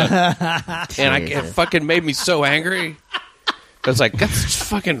 And it fucking made me so angry. I was like, that's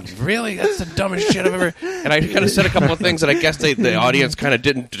fucking, really? That's the dumbest shit I've ever... And I kind of said a couple of things that I guess the audience kind of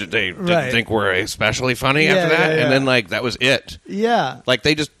didn't think were especially funny after that. And then, like, that was it. Yeah. Like,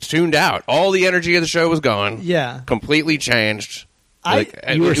 they just tuned out. All the energy of the show was gone. Yeah. completely changed.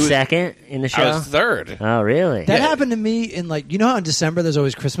 You were second in the show? I was third. Oh, really? That happened to me in like, you know how in December there's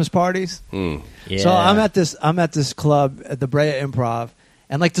always Christmas parties? Yeah. So I'm at this club at the Brea Improv,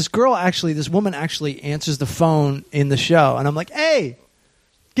 and like this woman actually answers the phone in the show, and I'm like, hey,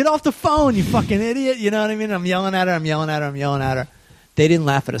 get off the phone, you fucking idiot. You know what I mean? I'm yelling at her. They didn't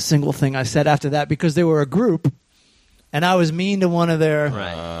laugh at a single thing I said after that because they were a group. And I was mean to one of their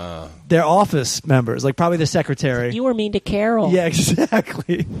office members, like probably the secretary. You were mean to Carol. Yeah,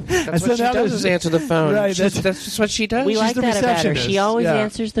 exactly. That's what she does is answer the phone. Right, that's just what she does. We like the that about her. receptionist. She always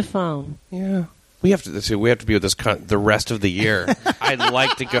answers the phone. Yeah. We have to be with this cunt the rest of the year. I'd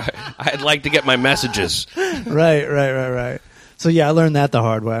like to get my messages. Right. So yeah, I learned that the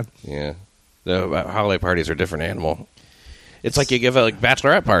hard way. Yeah. The holiday parties are a different animal. It's like you give a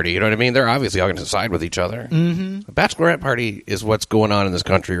bachelorette party, you know what I mean? They're obviously all going to side with each other. Mm-hmm. A bachelorette party is what's going on in this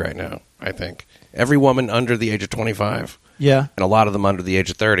country right now, I think. Every woman under the age of 25, yeah, and a lot of them under the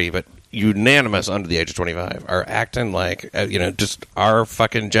age of 30, but unanimous under the age of 25, are acting like, just our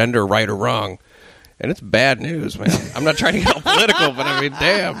fucking gender, right or wrong. And it's bad news, man. I'm not trying to get all political, but I mean,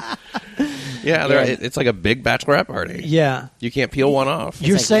 damn. Yeah, it's like a big bachelorette party. Yeah. You can't peel one off.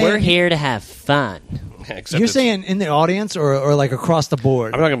 You're saying we're here to have fun. You're saying in the audience or like across the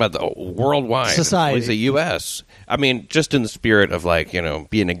board? I'm talking about the worldwide society, like the U.S. I mean, just in the spirit of like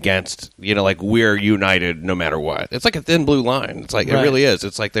being against, like we're united no matter what. It's like a thin blue line. It's like it really is.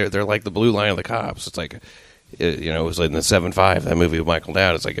 It's like they're like the blue line of the cops. It's like it was like in the 7-5 that movie with Michael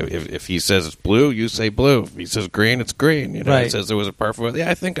Dowd. It's like if he says it's blue, you say blue. If he says green, it's green. He says there was a perfect. Yeah,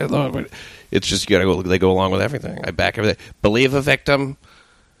 I think I thought, but it's just they go along with everything. I back everything. Believe a victim.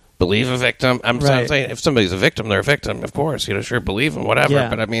 I'm saying if somebody's a victim, they're a victim, of course. Sure, believe them, whatever. Yeah.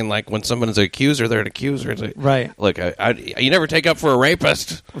 But I mean, like when someone's an accuser, they're an accuser. It's like, right. Look, you never take up for a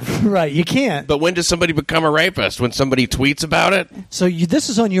rapist. Right, you can't. But when does somebody become a rapist? When somebody tweets about it? So this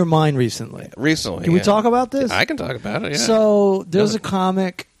is on your mind recently. Can we talk about this? I can talk about it, yeah. So there's a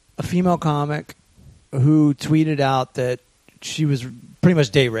female comic, who tweeted out that she was pretty much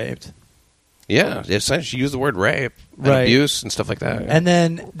date raped. Yeah, she used the word rape and abuse and stuff like that. Yeah. And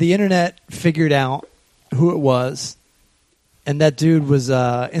then the internet figured out who it was, and that dude was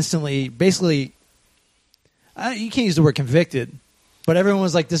instantly, basically, you can't use the word convicted, but everyone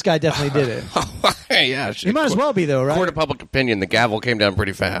was like, this guy definitely did it. Yeah. He might as well be, though, right? Court of public opinion, the gavel came down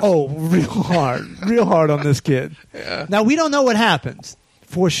pretty fast. Oh, real hard on this kid. Yeah. Now, we don't know what happened.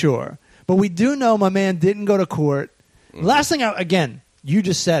 for sure. But we do know my man didn't go to court. Last thing, again, you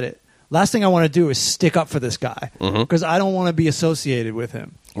just said it. Last thing I want to do is stick up for this guy because I don't want to be associated with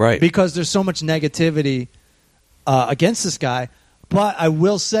him. Right. Because there's so much negativity against this guy. But I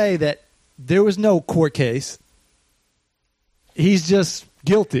will say that there was no court case. He's just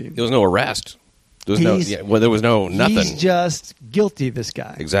guilty. There was no arrest. There was no nothing. He's just guilty, this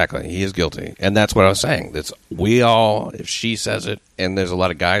guy. Exactly. He is guilty. And that's what I was saying. If she says it, and there's a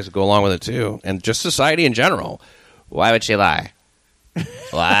lot of guys who go along with it too, and just society in general, why would she lie?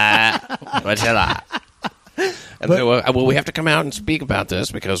 Why would she lie? And we have to come out and speak about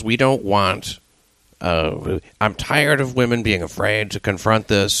this because we don't want... I'm tired of women being afraid to confront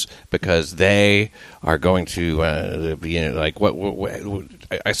this because they are going to be like what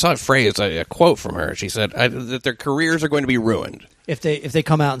I saw a quote from her. She said that their careers are going to be ruined if they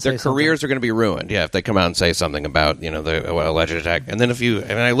come out and say their careers are going to be ruined. Yeah, if they come out and say something about the alleged attack. And then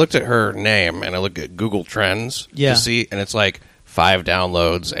I looked at her name and I looked at Google Trends to see, and it's like 5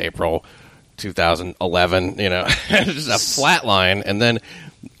 downloads April 2011. Just a flat line, and then.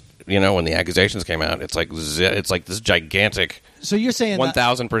 When the accusations came out, it's like this gigantic. So you're saying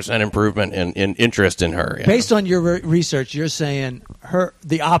 1,000% improvement in interest in her. Based on your research, you're saying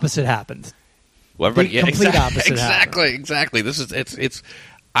the opposite happened. Well, the complete opposite. Exactly. This is it's.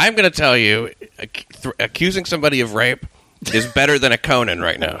 I'm going to tell you, accusing somebody of rape is better than a Conan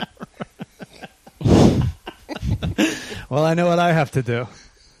right now. Well, I know what I have to do.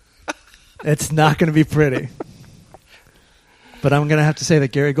 It's not going to be pretty. But I'm going to have to say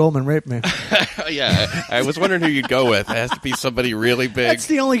that Gary Coleman raped me. Yeah, I was wondering who you'd go with. It has to be somebody really big. That's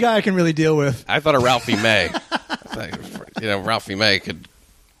the only guy I can really deal with. I thought of Ralphie May. Ralphie May could...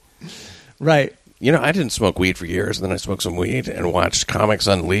 Right. I didn't smoke weed for years, and then I smoked some weed and watched Comics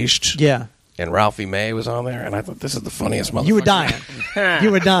Unleashed. Yeah. And Ralphie May was on there, and I thought, this is the funniest motherfucker. You were dying. You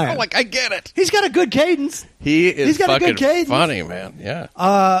were dying. I'm like, I get it. He's got a good cadence. He's got fucking a good cadence. Funny, man.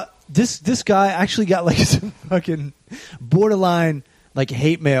 Yeah. This guy actually got like some fucking borderline like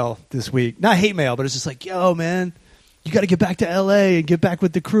hate mail this week. Not hate mail, but it's just like, yo, man, you got to get back to L.A. and get back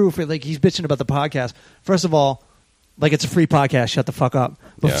with the crew. For like, he's bitching about the podcast. First of all, like, it's a free podcast. Shut the fuck up.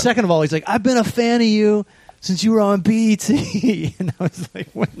 But second of all, he's like, I've been a fan of you since you were on BET. And I was like,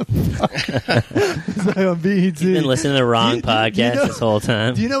 what the fuck? He's like, on BET. You've been listening to the wrong podcast this whole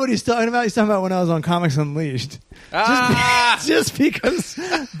time. Do you know what he's talking about? He's talking about when I was on Comics Unleashed. Just because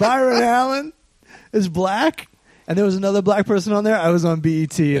Byron Allen is black and there was another black person on there, I was on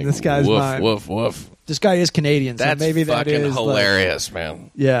BET in this guy's mind. Woof. This guy is Canadian, so maybe that is fucking hilarious,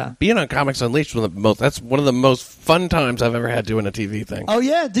 man. Yeah. Being on Comics Unleashed, that's one of the most fun times I've ever had doing a TV thing. Oh,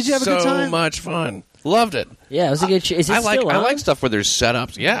 yeah? Did you have a good time? So much fun. Loved it. Yeah, it was a good show. Is it still on? I like stuff where there's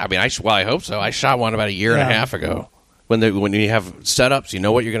setups. Yeah, I mean, I hope so. I shot one about a year and a half ago. When you have setups, you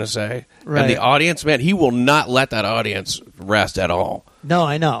know what you're going to say. Right. And the audience, man, he will not let that audience rest at all. No,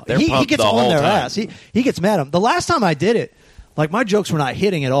 I know. They're he pumped gets the on whole their time. ass. He gets mad at them. The last time I did it, like, my jokes were not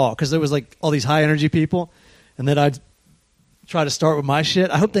hitting at all because there was like all these high energy people, and then I'd try to start with my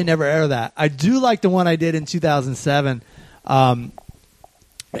shit. I hope they never air that. I do like the one I did in 2007.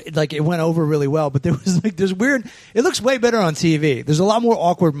 Like, it went over really well, but there's weird. It looks way better on TV. There's a lot more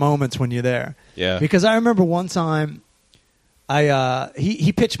awkward moments when you're there. Yeah. Because I remember one time,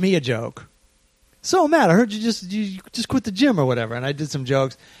 he pitched me a joke. So Matt, I heard you just quit the gym or whatever, and I did some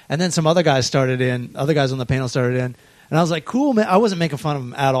jokes, and then some other guys on the panel started in, and I was like, cool, man. I wasn't making fun of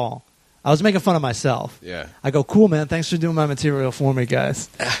him at all. I was making fun of myself. Yeah. I go, cool, man. Thanks for doing my material for me, guys.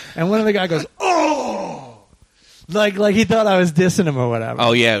 And one of the guys goes, oh, like he thought I was dissing him or whatever.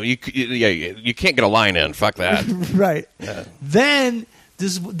 Oh yeah, you can't get a line in. Fuck that. Right. Yeah. Then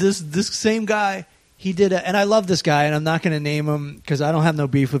this same guy. He did and I love this guy, and I'm not going to name him because I don't have no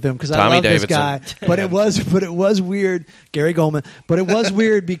beef with him because I love Davidson. this guy. But it was weird, Gary Coleman. But it was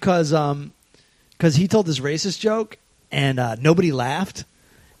weird because he told this racist joke and nobody laughed,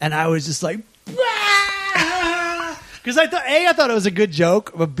 and I was just like, because I thought it was a good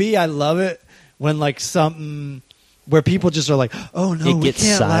joke, but B, I love it when like something where people just are like, oh no, we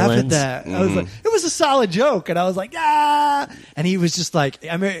can't laugh at that. I was like, it was a solid joke, and I was like, ah, and he was just like,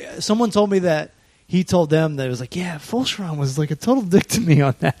 I mean, someone told me that. He told them that it was like, yeah, Fulshron was like a total dick to me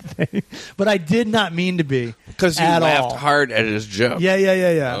on that thing. But I did not mean to be. Because he laughed hard at his joke.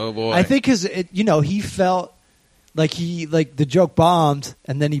 Yeah. Oh, boy. I think because, he felt like the joke bombed,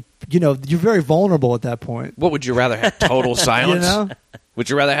 and then you're very vulnerable at that point. What would you rather have? Total silence? Would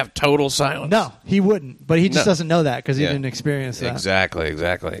you rather have total silence? No, he wouldn't. But he just doesn't know that because he didn't experience that. Exactly.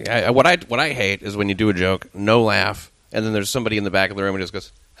 What I hate is when you do a joke, no laugh, and then there's somebody in the back of the room who just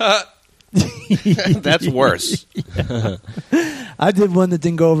goes, ha. That's worse. I did one that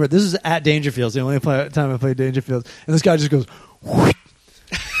didn't go over. This is at Dangerfields, the only time I played Dangerfields. And this guy just goes, whoosh.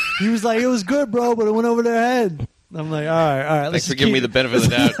 He was like, it was good, bro, but it went over their head. I'm like, all right. Thanks for giving me the benefit of the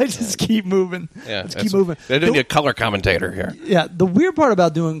doubt. Let's just keep moving. Yeah, let's keep moving. They didn't need a color commentator here. Yeah, the weird part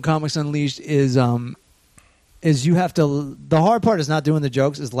about doing Comics Unleashed is you have to. The hard part is not doing the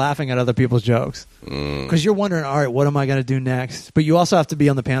jokes; is laughing at other people's jokes because you're wondering, all right, what am I going to do next? But you also have to be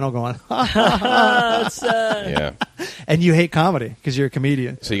on the panel going, yeah. And you hate comedy because you're a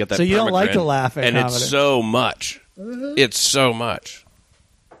comedian, so you got that. So you don't like to laugh at and comedy. It's so much. It's so much.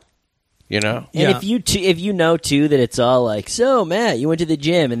 You know, and if you know too that it's all like, so Matt, you went to the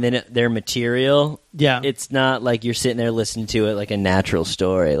gym, and then their material, it's not like you're sitting there listening to it like a natural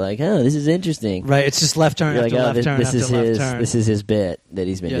story. Like, oh, this is interesting, right? It's just left turn after left turn after left turn. This is his bit that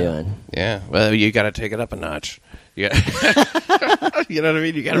he's been doing. Yeah, well, you got to take it up a notch. Yeah, you know what I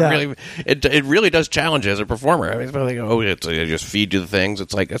mean. You got to really. It really does challenge you as a performer. I mean, it's like, they just feed you the things.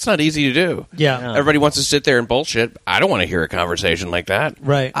 It's like it's not easy to do. Yeah, everybody wants to sit there and bullshit. I don't want to hear a conversation like that.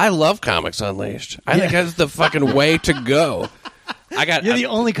 Right. I love Comics Unleashed. I think that's the fucking way to go. You're the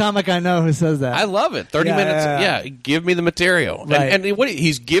only comic I know who says that. I love it. 30 minutes. Yeah, give me the material. Right. And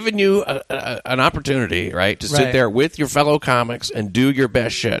he's giving you an opportunity, right, to sit there with your fellow comics and do your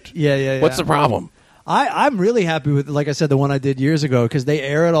best shit. Yeah. What's the problem? I'm really happy with, like I said, the one I did years ago because they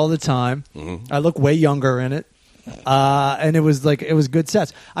air it all the time. Mm-hmm. I look way younger in it, and it was good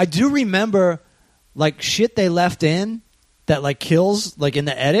sets. I do remember like shit they left in that like kills like in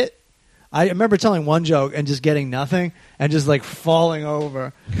the edit. I remember telling one joke and just getting nothing and just like falling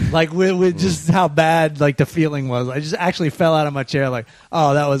over, like with just how bad like the feeling was. I just actually fell out of my chair like,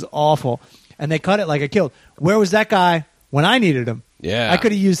 oh, that was awful. And they cut it like it killed. Where was that guy when I needed him? Yeah, I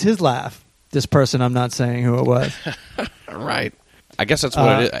could have used his laugh. This person, I'm not saying who it was. Right. I guess that's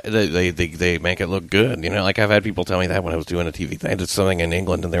what it is. They make it look good. You know, like I've had people tell me that when I was doing a TV thing. I did something in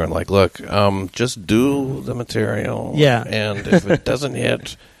England, and they were like, look, just do the material. Yeah. And if it doesn't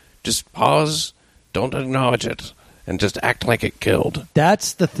hit, just pause, don't acknowledge it, and just act like it killed.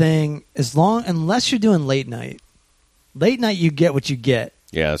 That's the thing. Unless you're doing late night, you get what you get.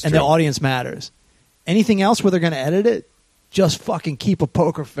 Yeah, that's and true. The audience matters. Anything else where they're going to edit it, just fucking keep a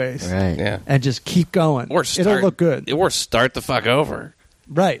poker face. Right. Yeah. And just keep going. It'll look good. Or start the fuck over.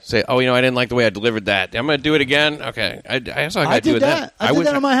 Right. Say, I didn't like the way I delivered that. I'm going to do it again? Okay. I did that. I did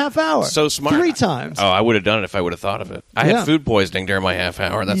that on my half hour. So smart. 3 times. Oh, I would have done it if I would have thought of it. I had food poisoning during my half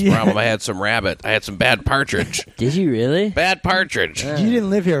hour. That's the problem. I had some rabbit. I had some bad partridge. Did you really? Bad partridge. You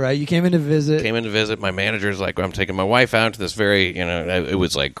didn't live here, right? You came in to visit. My manager's like, I'm taking my wife out to this very, it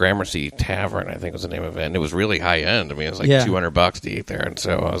was like Gramercy Tavern, I think was the name of it. And it was really high end. I mean, it was like $200 to eat there. And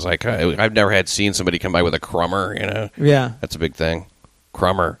so I was like, I've never seen somebody come by with a crummer, Yeah. That's a big thing.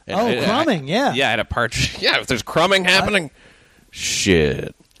 Crummer. Crumbing, yeah. Yeah, I had a partridge. Yeah, if there's crumbing happening,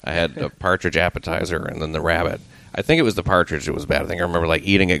 shit. I had a partridge appetizer and then the rabbit. I think it was the partridge that was bad. I think I remember like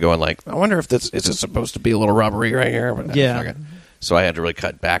eating it going like, I wonder if is it supposed to be a little rubbery right here? But yeah. So I had to really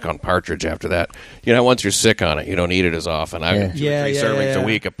cut back on partridge after that. Once you're sick on it, you don't eat it as often. I have 2 or 3 servings a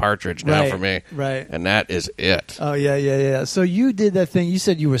week of partridge now for me. Right. And that is it. Oh, yeah. So you did that thing. You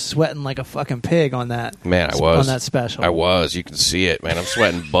said you were sweating like a fucking pig on that. Man, I was. On that special. I was. You can see it, man. I'm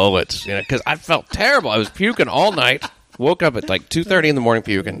sweating bullets. Because I felt terrible. I was puking all night. Woke up at like 2:30 in the morning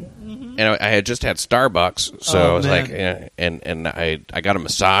puking. And I had just had Starbucks, so I was like, and I got a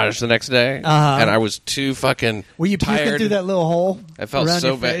massage the next day, and I was too fucking Were you puking tired. through that little hole? I felt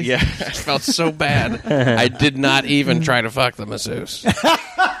so bad. Yeah, I felt so bad. I did not even try to fuck the masseuse.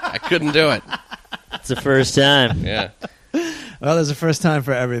 I couldn't do it. It's the first time. Yeah. Well, there's a first time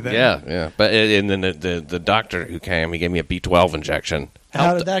for everything. Yeah. But and then the doctor who came, he gave me a B12 injection.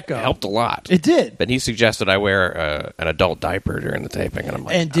 How did that go? Helped a lot. It did. But he suggested I wear an adult diaper during the taping, and I'm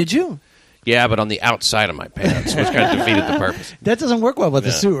like, and did you? Yeah, but on the outside of my pants, which kind of defeated the purpose. That doesn't work well with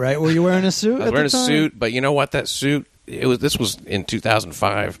the suit, right? Were you wearing a suit? I was wearing a suit, but you know what? That suit, this was in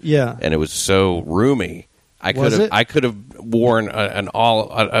 2005. Yeah, and it was so roomy. I could have worn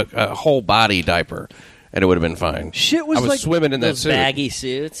a whole body diaper. And it would have been fine. Shit was I was like swimming in that those suit. baggy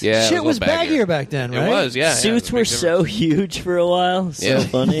suits. Yeah, shit was baggier back then, right? It was, yeah. Suits were so huge for a while. So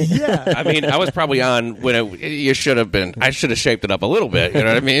funny. Yeah. I mean, I was probably on when you should have been. I should have shaped it up a little bit. You know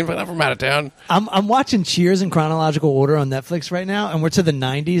what I mean? But I'm from out of town. I'm watching Cheers in chronological order on Netflix right now, and we're to the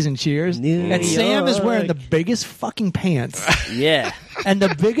 90s in Cheers. And Sam is wearing the biggest fucking pants. Yeah. And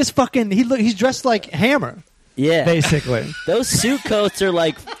the biggest fucking he's dressed like Hammer. Yeah. Basically. Those suit coats are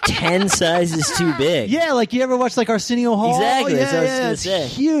like 10 sizes too big. Yeah, like you ever watch like Arsenio Hall? Exactly. Yeah, that's what I was gonna it's say.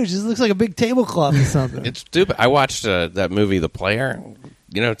 huge. It looks like a big tablecloth or something. It's stupid. I watched that movie, The Player.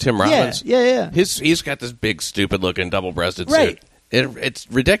 Tim Robbins. Yeah. He's got this big, stupid looking, double breasted suit. It's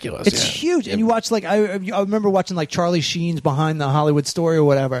ridiculous. It's huge. And you watch, like, I remember watching, like, Charlie Sheen's Behind the Hollywood Story or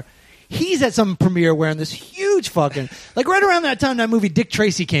whatever. He's at some premiere wearing this huge fucking, like, right around that time that movie Dick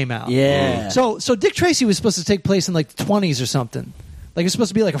Tracy came out. Yeah. So Dick Tracy was supposed to take place in, like, the 20s or something. Like, it was supposed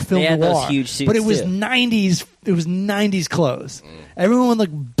to be like a film They had noir. those huge suits, but it was too. 90s. It was 90s clothes. Everyone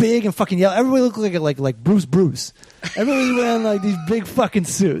looked big and fucking yellow. Everybody looked like Bruce. Everybody was wearing, like, these big fucking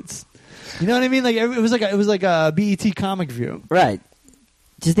suits. You know what I mean? Like, it was like a BET comic view. Right.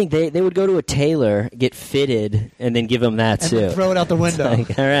 Just think they would go to a tailor, get fitted, and then give them that And suit. then throw it out the window.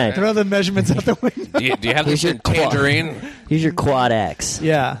 Like, all right. Throw the measurements out the window. Do you have this in Tangerine? Here's your Quad X.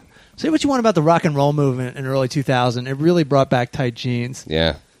 Yeah. Say what you want about the rock and roll movement in early 2000. It really brought back tight jeans.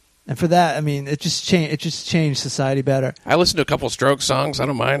 Yeah. And for that, I mean, it just changed society better. I listened to a couple Strokes songs. I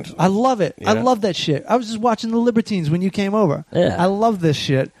don't mind. I love it. Yeah. I love that shit. I was just watching the Libertines when you came over. Yeah. I love this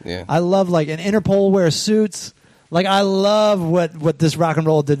shit. Yeah. I love, like, an Interpol wears suits. Like, I love what this rock and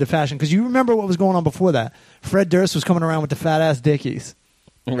roll did to fashion. Because you remember what was going on before that. Fred Durst was coming around with the fat-ass Dickies.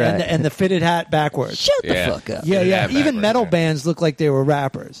 Right. And the fitted hat backwards. Shut Yeah. the fuck up. Yeah. Yeah, Even backwards, metal yeah. bands looked like they were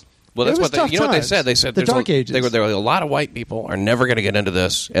rappers. Well, It that's was what tough you know what they times. said. They said The there's Dark Ages. there were a lot of white people are never going to get into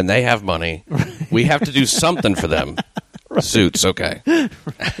this, and they have money. We have to do something for them. Suits, okay.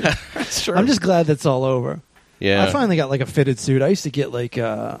 I'm just glad that's all over. Yeah, I finally got, like, a fitted suit. I used to get, like,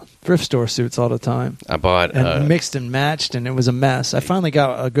 thrift store suits all the time. I bought And mixed and matched, and it was a mess. I finally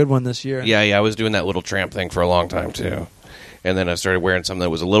got a good one this year. Yeah, I was doing that little tramp thing for a long time too, and then I started wearing something that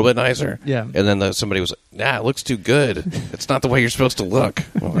was a little bit nicer. Yeah. and then somebody was like, "Nah, it looks too good. It's not the way you're supposed to look."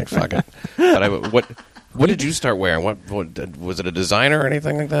 I'm like, "Fuck it." But what did you start wearing? What was it? A designer or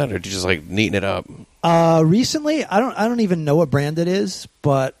anything like that, or did you just like neaten it up? Recently, I don't even know what brand it is,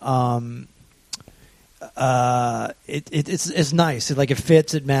 but it's nice. It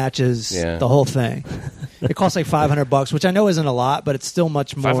fits, it matches, the whole thing. It costs like $500, which I know isn't a lot, but it's still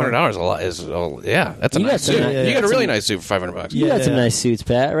much more. $500 a lot is that's a You nice got suit. some- You got a really nice suit for $500. You got some nice suits,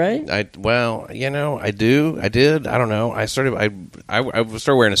 Pat, right? I do. I did. I don't know. I started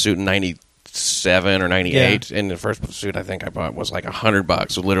wearing a suit in '97 or '98, and the first suit I think I bought was like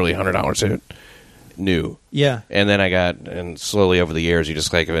 $100, so literally $100 suit, new. Yeah. And then and slowly over the years, you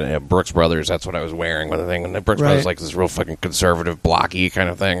just like Brooks Brothers. That's what I was wearing with the thing. And the Brooks Brothers like this real fucking conservative, blocky kind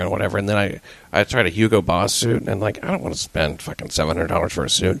of thing or whatever. And then I tried a Hugo Boss suit, and like I don't want to spend fucking $700 for a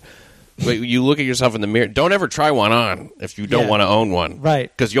suit. But you look at yourself in the mirror. Don't ever try one on if you don't want to own one, right?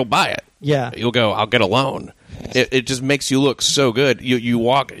 Because you'll buy it. Yeah. You'll go, I'll get a loan. It just makes you look so good.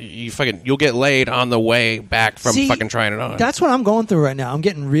 You'll get laid on the way back from fucking trying it on. That's what I'm going through right now. I'm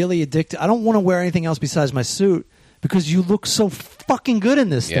getting really addicted. I don't want to wear anything else besides my suit because you look so fucking good in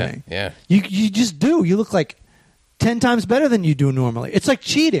this thing. Yeah. You just do. You look like 10 times better than you do normally. It's like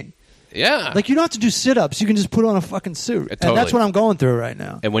cheating. Yeah. Like you don't have to do sit-ups. You can just put on a fucking suit. Totally. And that's what I'm going through right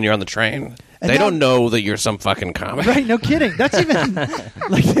now. And when you're on the train, And they now- don't know that you're some fucking comic. Right? No kidding. That's even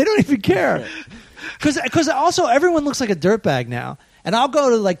like they don't even care. Because also everyone looks like a dirtbag now. And I'll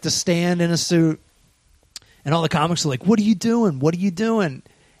go to like the stand in a suit, and all the comics are like, "What are you doing? What are you doing?"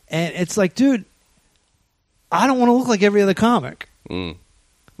 And it's like, dude, I don't want to look like every other comic.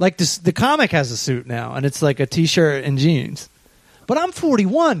 Like the comic has a suit now, and it's like a t-shirt and jeans. But I'm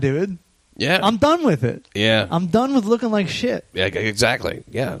 41, dude. Yeah. I'm done with it. Yeah. I'm done with looking like shit. Yeah, exactly.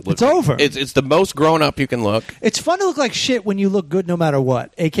 Yeah. It's over. It's the most grown up you can look. It's fun to look like shit when you look good no matter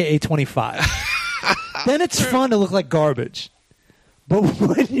what, a.k.a. 25. Then it's fun to look like garbage. But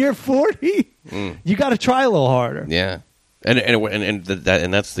when you're 40, you got to try a little harder. Yeah. And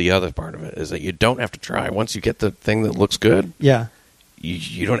that's the other part of it is that you don't have to try. Once you get the thing that looks good, Yeah.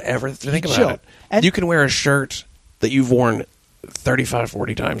 you don't ever think chill. about it. And- You can wear a shirt that you've worn 35,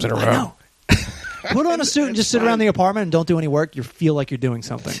 40 times in a row. I know. Put on a suit and just sit around the apartment and don't do any work. You feel like you're doing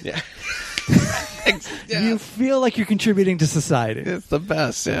something. Yeah. You feel like you're contributing to society. It's the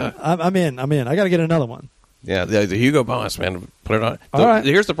best, yeah. I'm in. I got to get another one. Yeah, the Hugo Boss, man, put it on. All right.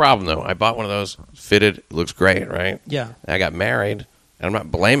 Here's the problem, though. I bought one of those, fitted, looks great, right? Yeah. I got married, and I'm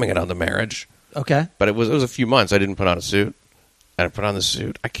not blaming it on the marriage, Okay. but it was a few months I didn't put on a suit. I put on the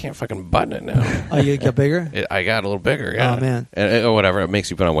suit. I can't fucking button it now. Oh, you got bigger? I got a little bigger, yeah. Oh, man. Or whatever. It makes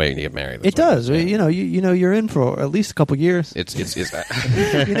you put on weight and you get married. It does. Yeah. You know, you're in for at least a couple years. It's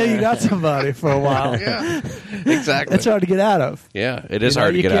You know, you got somebody for a while. yeah, exactly. It's hard to get out of. Yeah, it is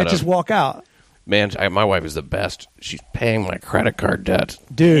hard to get You out can't of. just walk out. Man, my wife is the best. She's paying my credit card debt.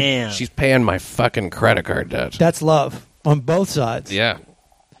 Dude, Damn. She's paying my fucking credit card debt. that's love on both sides. Yeah.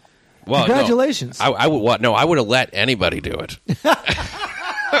 Well, Congratulations. No, I would. What? No, I would have let anybody do it. But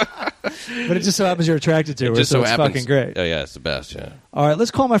it just so happens you're attracted to her, Just so so it's happens. fucking great. Oh yeah, it's the best. Yeah. All right,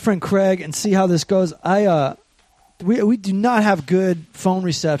 let's call my friend Craig and see how this goes. I We do not have good phone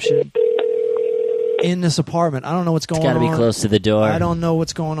reception in this apartment. I don't know what's going on. It's got to be close to the door. I don't know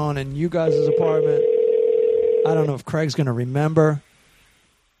what's going on in you guys' apartment. I don't know if Craig's going to remember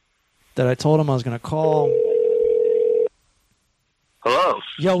that I told him I was going to call. Hello.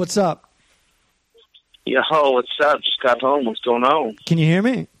 Yo, what's up? Yo, what's up? Just got home. What's going on? Can you hear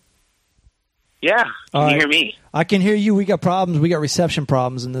me? Yeah. Can you hear me? I can hear you. We got problems. We got reception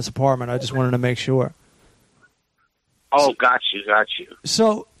problems in this apartment. I just wanted to make sure. Oh, got you.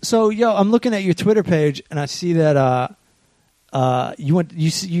 So, yo, I'm looking at your Twitter page, and I see that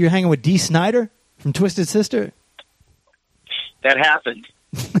you're hanging with Dee Snider from Twisted Sister. That happened.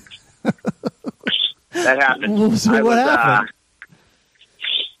 That happened. So what happened?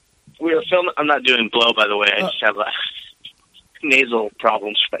 We were filming. I'm not doing blow, by the way. I just have nasal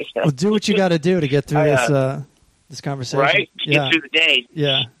problems right now. Well, do what you got to do to get through this conversation. Right? Get through the day.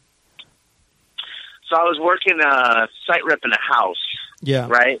 Yeah. So I was working site rep in a house. Yeah.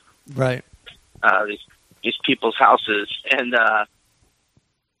 Right? Right. These people's houses. And I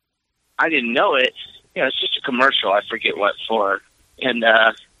didn't know it. It's just a commercial. I forget what for. And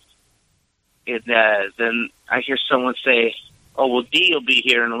then I hear someone say, "Oh, well, Dee will be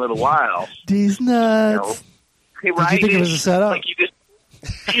here in a little while." Dee's nuts. Hey, Did you think it was a setup? Like you did.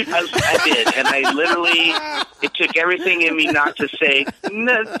 I did, and I literally, it took everything in me not to say,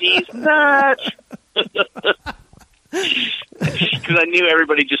 "Dee's nuts," because I knew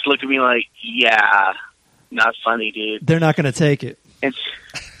everybody just looked at me like, "Yeah, not funny, dude." They're not going to take it. And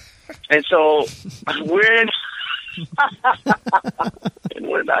so we're in. And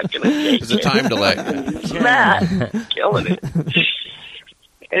we're not going to take There's a time delay. Matt, killing it.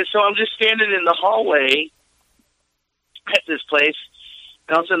 And so I'm just standing in the hallway at this place,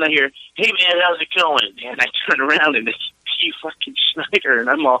 and all of a sudden I hear, "Hey, man, how's it going?" And I turn around, and it's Dee fucking Snider, and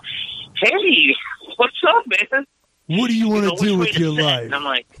I'm all, "Hey, what's up, man? What do you want to do with your life?" And I'm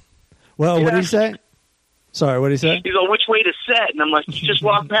like, well, yeah. What did he say? Sorry, what did he say? He's like, "Which way to set?" And I'm like, "You just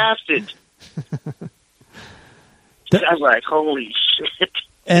walk past it." I was like, "Holy shit!"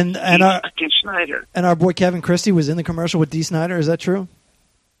 And our fucking Snider. And our boy Kevin Christie was in the commercial with Dee Snider. Is that true?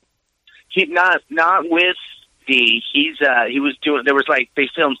 He not with Dee. He was doing. There was they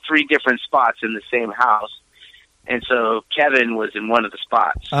filmed 3 different spots in the same house, and so Kevin was in one of the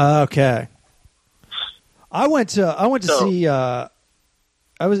spots. Okay. I went to see. It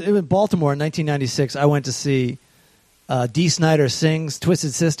was in Baltimore in 1996. I went to see Dee Snider sings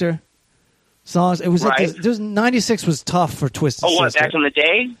 "Twisted Sister" songs. It was right. 96 was tough for Twisted Sister. Oh, what, back in the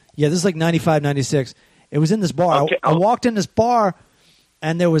day? Yeah, this is like 95, 96. It was in this bar. Okay. I walked in this bar,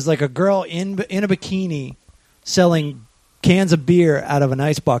 and there was like a girl in a bikini selling cans of beer out of an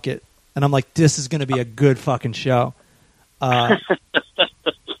ice bucket, and I'm like, this is going to be a good fucking show. But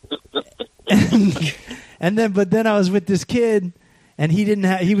then I was with this kid, and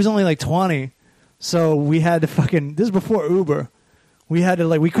he was only like 20, so we had to fucking. This is before Uber. We had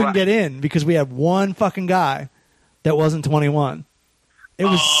to we couldn't get in because we had one fucking guy that wasn't 21. It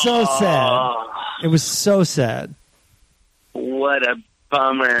was so sad. It was so sad. What a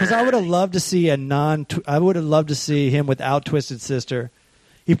bummer. Because I would have loved to see I would have loved to see him without Twisted Sister.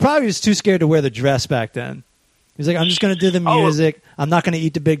 He probably was too scared to wear the dress back then. He's like, I'm just going to do the music. I'm not going to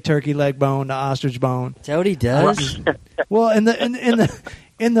eat the big turkey leg bone, the ostrich bone. Is that what he does? Well, in the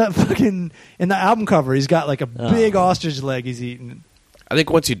album cover, he's got like a big ostrich leg he's eating. I think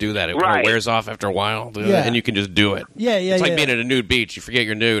once you do that, it kind of wears off after a while, and you can just do it. Yeah. It's like being at a nude beach. You forget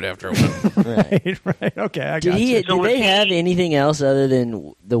you're nude after a while. Right. Okay, I got you. Did they have anything else other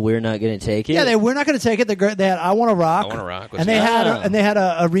than the "We're Not Going to Take It"? Yeah, we're not going to take it. They had "I Want to Rock." I Want to Rock. And they had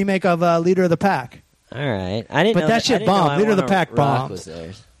a remake of "Leader of the Pack." All right, I didn't. But that shit bombed. "Leader of the Pack" bombed.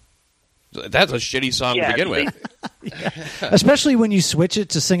 That's a shitty song to begin with. Especially when you switch it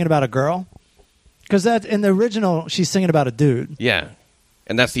to singing about a girl, because that in the original she's singing about a dude. Yeah.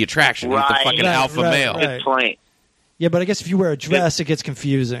 And that's the attraction. He's the fucking alpha male. Good point. Yeah, but I guess if you wear a dress, it gets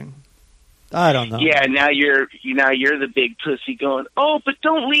confusing. I don't know. Yeah, now you're the big pussy going, "Oh, but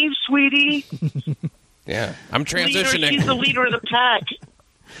don't leave, sweetie." Yeah, I'm transitioning. He's the leader of the pack.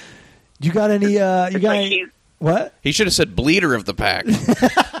 You got any? What? He should have said "bleeder of the pack."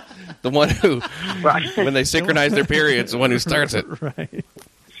 The one who, when they synchronize their periods, the one who starts it. Right.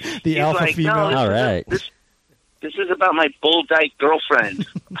 The alpha female. No, all right. This is about my bull dyke girlfriend.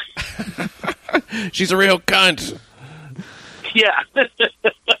 She's a real cunt. Yeah.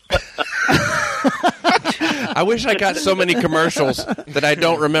 I wish I got so many commercials that I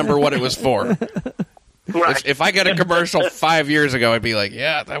don't remember what it was for. Right. If I got a commercial 5 years ago, I'd be like,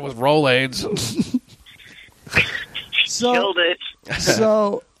 yeah, that was Rolaids. Killed it.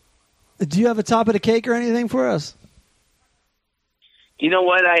 So, do you have a top of the cake or anything for us? You know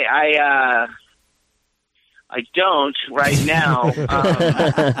what? I don't right now. Is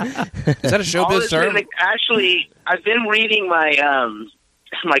that a showbiz term? Actually, I've been reading my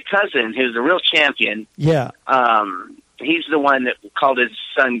my cousin, who's a real champion. Yeah. He's the one that called his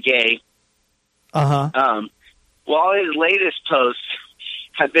son gay. Uh-huh. Well, all his latest posts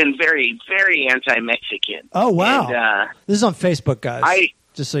have been very, very anti-Mexican. Oh, wow. And, this is on Facebook, guys.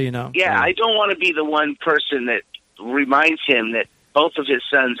 Just so you know. Yeah, I don't want to be the one person that reminds him that both of his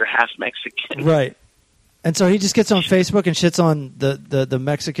sons are half Mexican. Right. And so he just gets on Facebook and shits on the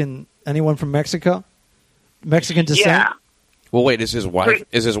Mexican, anyone from Mexico? Mexican descent? Yeah. Well, wait, is his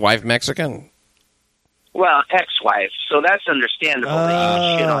wife Mexican? Well, ex-wife, so that's understandable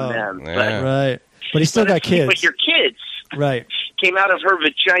that you shit on them. Yeah. Right. But he's still got kids. But your kids right. came out of her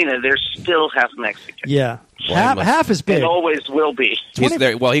vagina, they're still half Mexican. Yeah. Well, half is big. And always will be. He's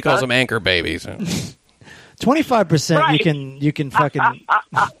there. Well, he calls them anchor babies. 25% Right. you can fucking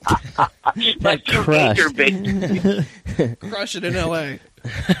Like crushed. anchor baby. Crush it in L.A.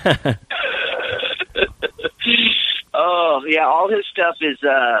 Oh, yeah, all his stuff is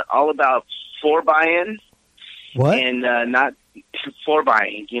all about four-buying. what? And not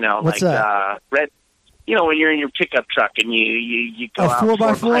four-buying, What's like that? red. When you're in your pickup truck and you go out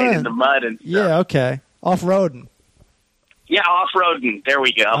 4x4 four-buying in the mud and stuff. Yeah, okay. Off-roading. Yeah, off-roading. There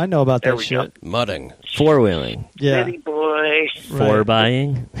we go. I know about There that we shit. Mudding. Four-wheeling. Yeah. City boy. Four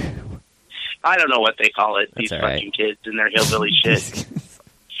buying. I don't know what they call it. These That's all right. fucking kids and their hillbilly shit.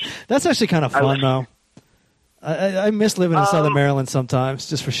 That's actually kind of fun, though. I miss living in Southern Maryland sometimes,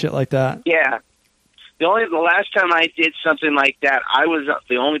 just for shit like that. Yeah. The last time I did something like that, I was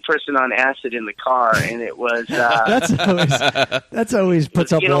the only person on acid in the car, and it was That's always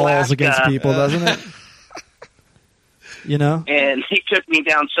puts up in walls Alaska. against people, doesn't it? And he took me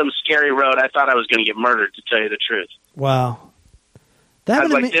down some scary road. I thought I was going to get murdered, to tell you the truth. Wow. That I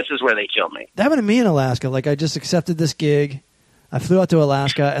was happened to like, me. this is where they kill me. That happened to me in Alaska. Like, I just accepted this gig. I flew out to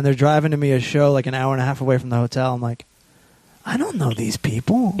Alaska, and they're driving to me a show like an hour and a half away from the hotel. I'm like, I don't know these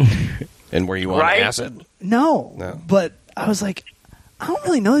people. And were you on Right? acid? No. But I was like, I don't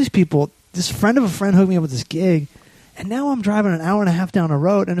really know these people. This friend of a friend hooked me up with this gig, and now I'm driving an hour and a half down a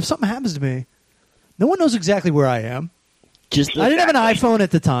road, and if something happens to me, no one knows exactly where I am. I didn't have an iPhone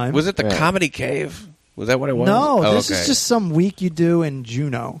at the time. Was it the Right. Comedy Cave? Was that what it was? No, this okay. is just some week you do in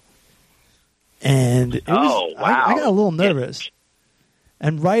Juneau. And it was, wow. I got a little nervous.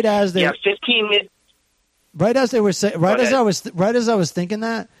 And right as they 15 minutes. right as they were saying right Go as I was thinking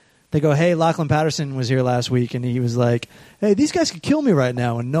that, they go, "Hey, Lachlan Patterson was here last week," and he was like, "Hey, these guys could kill me right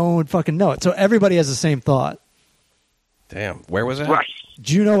now and no one would fucking know it." So everybody has the same thought. Damn. Where was that? Right.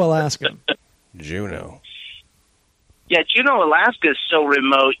 Juneau, Alaska. Juneau. Yeah, Juneau, Alaska is so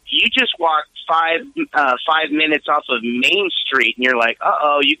remote. You just walk 5 minutes off of Main Street, and you're like,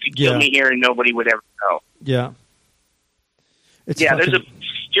 "Uh-oh, you could kill Yeah. me here, and nobody would ever know." Yeah. It's Yeah, fucking,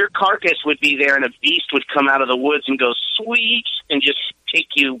 your carcass would be there, and a beast would come out of the woods and go sweet, and just take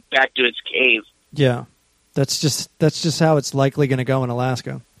you back to its cave. yeah. That's just how it's likely going to go in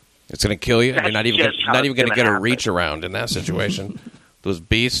Alaska. It's going to kill you. That's You're not even just how going it's to gonna get a happen. reach around in that situation. Those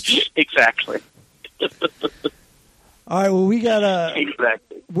beasts. Exactly. All right, well, we got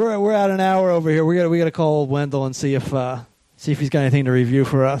Exactly. we're at an hour over here. We got to call Wendell and see if he's got anything to review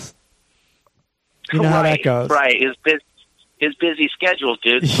for us. You know how that goes. Right. His busy schedule,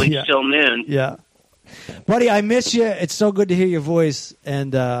 dude. Sleeps Yeah. till noon. Yeah. Buddy, I miss you. It's so good to hear your voice,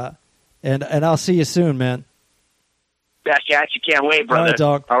 and I'll see you soon, man. Back at you. Can't wait, brother. All right,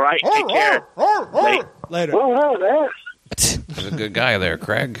 dog. All right. Take care. Later. There's a good guy there,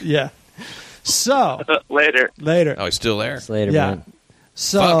 Craig. Yeah. So Later. Oh, he's still there. Later, yeah. man.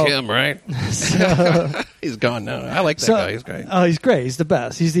 So Fuck him, right? So, He's gone now. I like that guy. He's great. Oh, he's great. He's the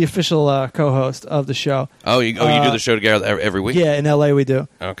best. He's the official co-host of the show. Oh, you do the show together every week? Yeah, in L.A. we do.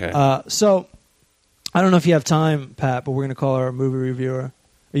 Okay. So I don't know if you have time, Pat, but we're going to call our movie reviewer.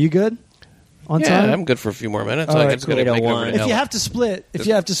 Are you good on yeah, time? I'm good for a few more minutes. All I right, just got to make over to If you LA. have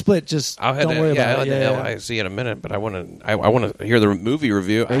to split, just I'll head don't to, worry yeah, about it. I'll head to LIC in a minute, but I want to hear the movie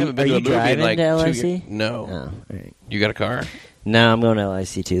review. I haven't been to you a movie in driving like to 2 LIC? years. No. Oh, all right. You got a car? No, I'm going to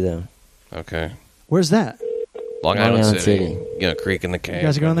LIC too, though. Okay. Where's that? Long Long Island Island City. City. You know, Creek in the Cave. You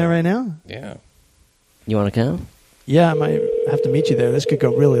guys are going there right now? Yeah. You want to come? Yeah, I might have to meet you there. This could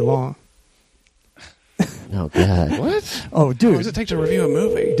go really long. Oh, God. What? Oh, How long dude. does it take to review a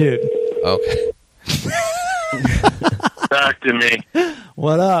movie? Dude. Okay. Talk to me.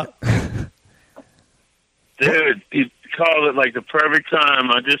 What up? Dude, you called it like the perfect time.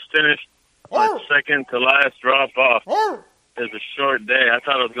 I just finished my second to last drop off. It's a short day. I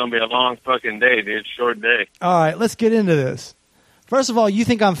thought it was going to be a long fucking day, dude. Short day. All right, let's get into this. First of all, you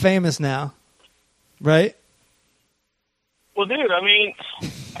think I'm famous now, right? Well, dude, I mean,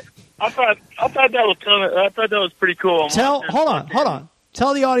 I thought that was pretty cool. Hold on.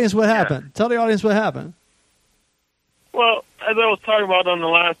 Tell the audience what happened. Yeah. Tell the audience what happened. Well, as I was talking about on the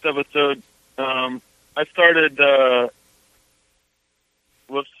last episode, I started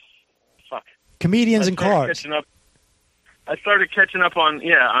Comedians and Cars. I started catching up on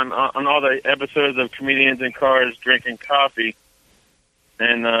all the episodes of Comedians in Cars drinking coffee,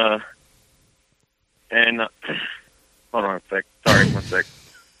 and hold on a sec. Sorry, 1 sec.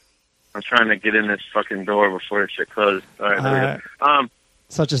 I'm trying to get in this fucking door before it shit closes. All right, there we go.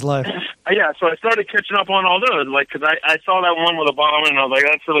 Such is life. Yeah, so I started catching up on all those, like, because I saw that one with Obama, and I was like,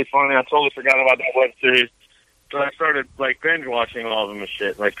 that's really funny. I totally forgot about that web series. So I started, like, binge watching all of them and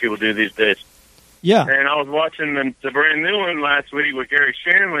shit, like people do these days. Yeah. And I was watching the brand new one last week with Gary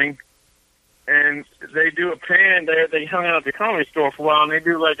Shandling, and they do a pan. They hung out at the Comedy Store for a while, and they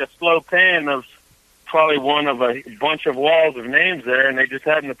do, like, a slow pan of probably one of a bunch of walls of names there, and they just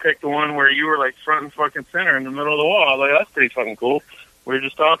happened to pick the one where you were, like, front and fucking center in the middle of the wall. I was like, that's pretty fucking cool. We were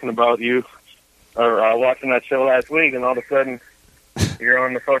just talking about you, or watching that show last week, and all of a sudden, you're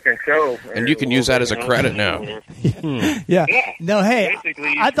on the fucking show. And you can use that as a credit now. Yeah. No, hey,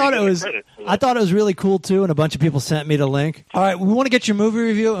 I thought it was really cool too, and a bunch of people sent me the link. All right, we want to get your movie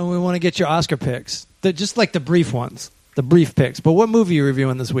review, and we want to get your Oscar picks. Just like the brief ones, the brief picks. But what movie are you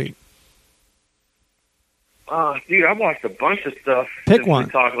reviewing this week? Dude, I watched a bunch of stuff. Pick one.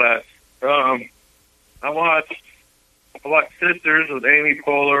 We talked last. I watched Sisters with Amy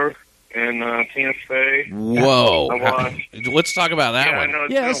Poehler and Tina Fey. Whoa. I watched, Let's talk about that one.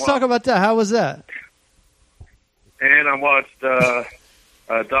 Let's talk about that. How was that? And I watched a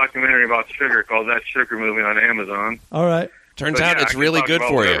documentary about sugar called That Sugar Movie on Amazon. All right. Turns out it's really good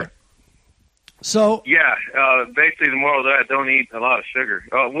for you. So yeah, basically the moral of that: don't eat a lot of sugar.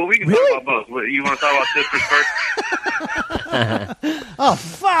 Well, we can talk about both. You want to talk about Sisters first? Oh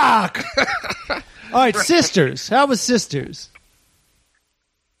fuck! All right, Sisters. How was Sisters?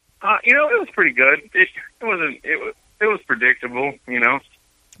 It was pretty good. It was predictable.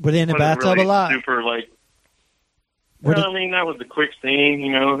 Were they in the bathtub really a lot? Super like. Well, I mean, that was the quick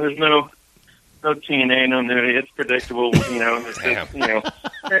scene. There's no TNA, no nudity. It's predictable. It's just,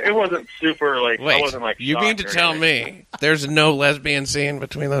 it wasn't super like. Wait, I wasn't like. You mean to tell me there's no lesbian scene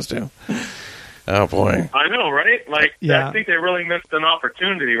between those two? Oh boy! I know, right? Like, yeah. I think they really missed an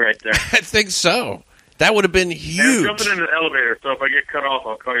opportunity right there. I think so. That would have been huge. I'm jumping in the elevator, so if I get cut off,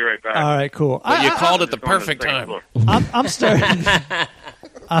 I'll call you right back. All right, cool. But you called at the perfect time. I'm starting.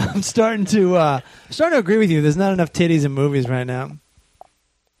 I'm starting to agree with you. There's not enough titties in movies right now.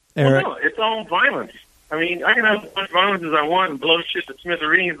 Eric. Well, no, it's all violence. I mean, I can have as much violence as I want and blow shit to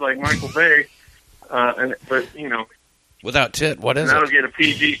smithereens like Michael Bay, but without tit, what is that'll it? get a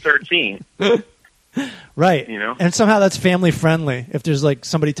PG-13. Right. And somehow that's family friendly. If there's like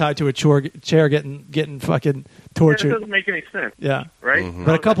somebody tied to a chair getting fucking tortured, it doesn't make any sense. Yeah. Right. Mm-hmm.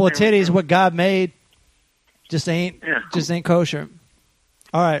 But a couple of titties, what God made, just ain't kosher.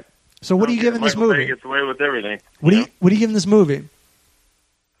 All right. So what are you giving this Michael Bay movie? gets away with everything. What are you giving this movie?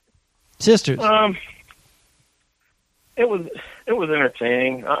 Sisters. It was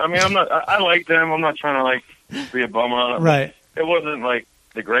entertaining. I mean, I like them. I'm not trying to like be a bum on it. Right. It wasn't like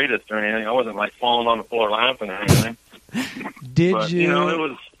the greatest or anything. I wasn't like falling on the floor laughing or anything. Did you? It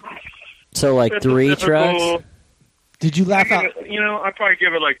was. So like three trucks. Did you laugh out? I'd probably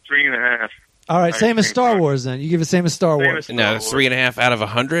give it like 3.5. All right, same as Star Wars then. You give it same as Star Wars. No, 3.5 out of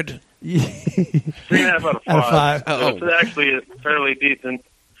 100. 3.5 out of 5. Out of 5. So it's actually a fairly decent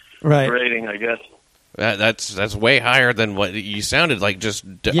rating, I guess. That's way higher than what you sounded like.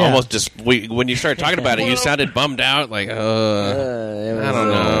 When you started talking about it, you sounded bummed out. Like, I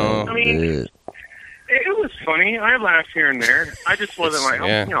don't know. I mean, it was funny. I laughed here and there. I just wasn't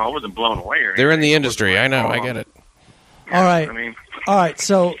I wasn't blown away or anything. They're in the industry. I know. I get it. All right. I mean, all right.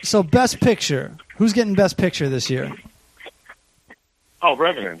 So Best Picture. Who's getting Best Picture this year? Oh,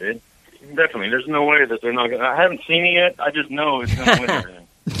 Revenant, dude. Definitely. There's no way that they're not going to. I haven't seen it yet. I just know it's going to win everything.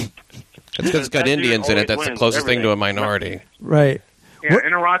 It's because it's got Indians in it. That's the closest thing to a minority. Right. Yeah,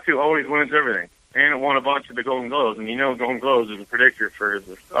 Inarritu always wins everything. And it won a bunch of the Golden Globes. And Golden Globes is a predictor for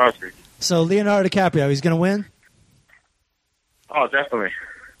the Oscars. So Leonardo DiCaprio, he's going to win? Oh, definitely.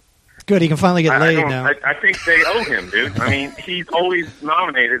 Good, he can finally get laid now. I think they owe him, dude. I mean, he's always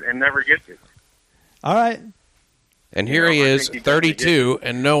nominated and never gets it. All right. And here he is, 32,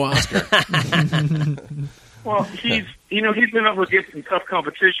 and no Oscar. Well, he's been able to get some tough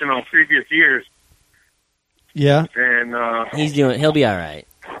competition on previous years. Yeah. And he'll be all right.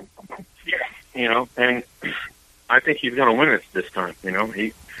 Yeah, and I think he's going to win it this time. You know,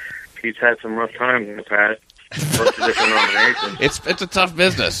 he's had some rough times in the past. Bunch of different nominations. It's a tough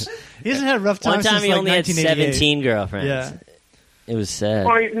business. He hasn't had rough times. One time since, he like, only had 1988. 17 girlfriends. Yeah. It was sad.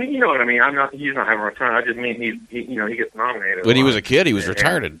 Well, you know what I mean. He's not having a rough time. I just mean he gets nominated. When he was a kid, he was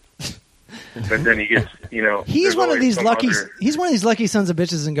retarded. But then he gets, He's there's one of always these some lucky. other- He's one of these lucky sons of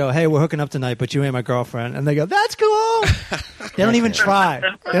bitches and go, "Hey, we're hooking up tonight, but you ain't my girlfriend." And they go, "That's cool." They don't even try.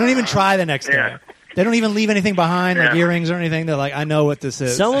 They don't even try the next Yeah. day. They don't even leave anything behind, like Yeah. earrings or anything. They're like, "I know what this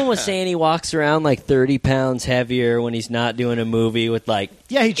is." Someone was saying he walks around like 30 pounds heavier when he's not doing a movie with like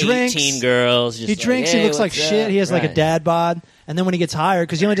Yeah, he drinks. 18 girls. Just He like, drinks. "Hey, He looks like what's shit. up?" He has like a Right. dad bod. And then when he gets hired,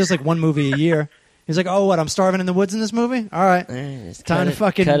 because he only does like one movie a year, he's like, "Oh, what? I'm starving in the woods in this movie. All right, Just Time to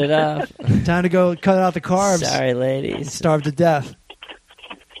fucking- cut it off. time to go cut out the carbs. Sorry, ladies. Starve to death."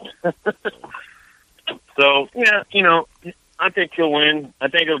 So yeah, I think he'll win. I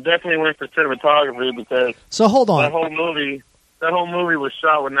think he'll definitely win for cinematography because So hold that on. whole movie was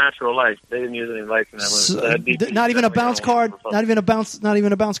shot with natural light. They didn't use any lights in that movie. So, So that'd be not even a definitely bounce gonna win card. for Not even a bounce. Not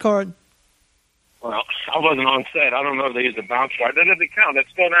even a bounce card. Well, I wasn't on set. I don't know if they used a bounce card. That doesn't count. That's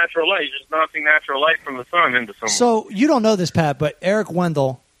still natural light. You're just bouncing natural light from the sun into someone. So you don't know this, Pat, but Eric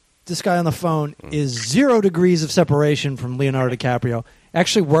Wendell, this guy on the phone, is 0 degrees of separation from Leonardo DiCaprio.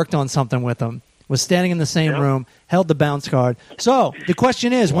 Actually worked on something with him. Was standing in the same room, held the bounce card. So the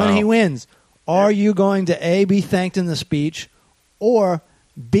question is, when Wow. he wins, are you going to A, be thanked in the speech, or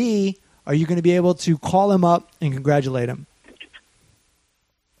B, are you going to be able to call him up and congratulate him?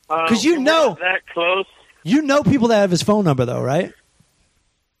 Because you we're know, not that close. you know people that have his phone number, though, right?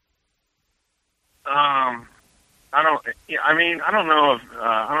 I don't. Yeah, I don't know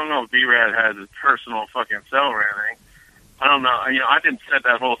if B-Rad has his personal fucking cell or anything. I don't know. I didn't set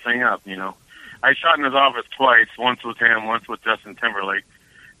that whole thing up. I shot in his office twice. Once with him, once with Justin Timberlake,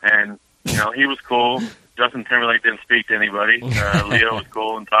 and he was cool. Justin Timberlake didn't speak to anybody. Leo was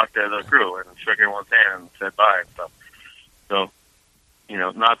cool and talked to the crew and shook everyone's hand and said bye and stuff. So,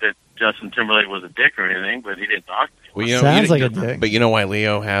 not that Justin Timberlake was a dick or anything, but he didn't talk to me. Well, Sounds like a dick. But you know why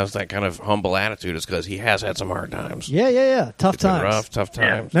Leo has that kind of humble attitude is because he has had some hard times. Yeah. Tough It's been times. rough, tough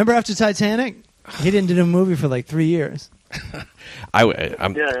times. Remember after Titanic? He didn't do a movie for like 3 years. I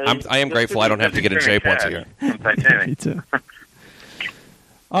am grateful I don't have to get in shape once a year. From Titanic. Me too.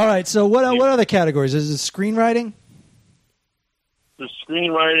 All right, so what other categories? Is it screenwriting? The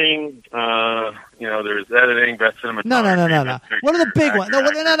screenwriting, there's editing, best cinematography. No. What are the big ones?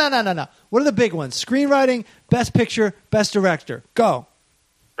 No. What are the big ones? Screenwriting, best picture, best director. Go.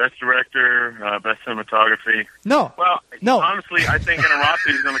 Best director, best cinematography. No. Well, No. honestly, I think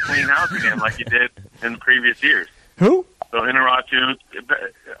Inarritu is going to clean house again like he did in the previous years. Who? So Inarritu,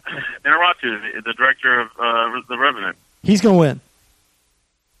 the director of The Revenant. He's going to win.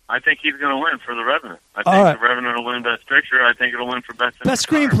 I think he's going to win for The Revenant. I All think right. The Revenant will win best picture. I think it'll win for best Best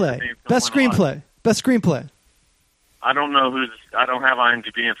cinematography. I screenplay. think it's Best gonna win a lot. screenplay. Best screenplay. I don't know who's. I don't have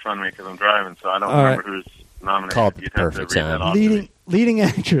IMDb in front of me because I'm driving, so I don't All remember who's nominated. Called You'd have to perfect read that time. off to me. Leading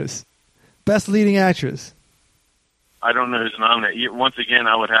actress. Best leading actress. I don't know who's nominated. Once again,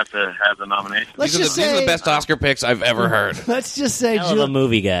 I would have to have the nomination. Let's These just are the say. best Oscar picks I've ever heard. Let's just say. Hell of a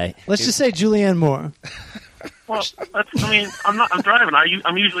movie guy. Let's just say Julianne Moore. Well, I'm driving.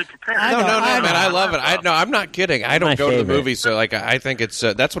 I'm usually prepared. I No, know, man, I love it. I'm not kidding. I don't My go to the favorite. movies, so I think it's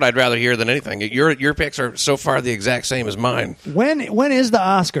that's what I'd rather hear than anything. Your picks are so far the exact same as mine. When is the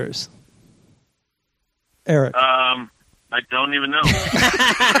Oscars? Eric. I don't even know.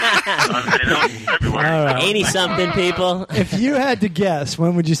 They know it's February. All right. 80 something people. If you had to guess,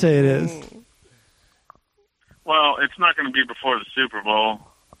 when would you say it is? Well, it's not going to be before the Super Bowl.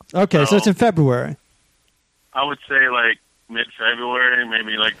 Okay, so it's in February. I would say like mid-February,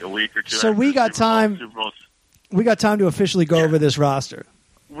 maybe like a week or two. So after we the got Super Bowl. time- Super Bowl's- We got time to officially go over this roster.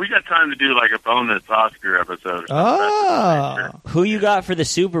 We got time to do like a bonus Oscar episode. Oh. Who you got for the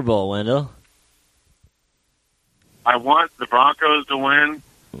Super Bowl, Wendell? I want the Broncos to win,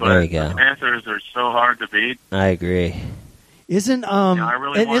 but There you go. the Panthers are so hard to beat. I agree. Isn't I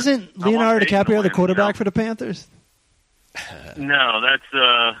really want- isn't I want Leonardo Peyton to DiCaprio the win, quarterback for the Panthers? No,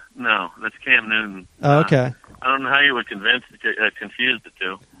 that's Cam Newton. Oh, okay. I don't know how you would confuse the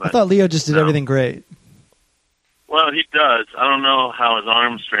two. But, I thought Leo just did no. everything great. Well, he does. I don't know how his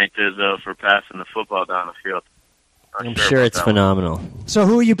arm strength is though for passing the football down the field. Not I'm sure about it's that one. phenomenal. So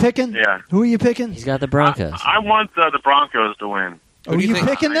who are you picking? Yeah. Who are you picking? He's got the Broncos. I want the Broncos to win. Are do you you think-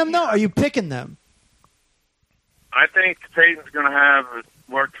 picking them though? Are you picking them? I think Peyton's going to have his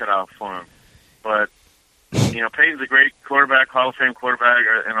work cut out for him. But, Peyton's a great quarterback, Hall of Fame quarterback,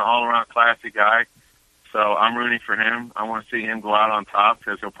 and an all-around classy guy. So I'm rooting for him. I want to see him go out on top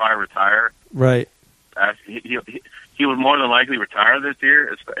because he'll probably retire. Right. he would more than likely retire this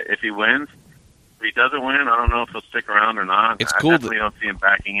year if he wins. If he doesn't win, I don't know if he'll stick around or not. It's cool. I definitely don't see him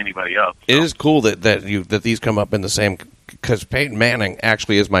backing anybody up. So. It is cool that these come up in the same, because Peyton Manning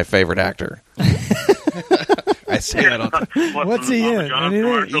actually is my favorite actor. I say that all the time. What's he in? Yeah.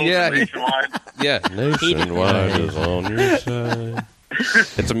 Nationwide is on your side.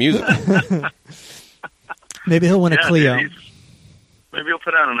 It's a musical. Maybe he'll win a Clio. Dude, maybe he'll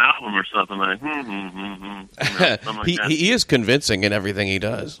put out an album or something like. Something like that. He is convincing in everything he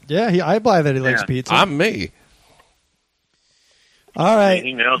does. Yeah, I buy that he likes pizza. I'm me. All right.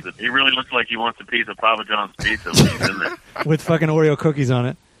 He nails it. He really looks like he wants a piece of Papa John's pizza when he's in there. With fucking Oreo cookies on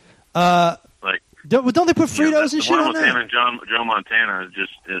it. Don't they put Fritos and shit on there? The one with him and Joe Montana is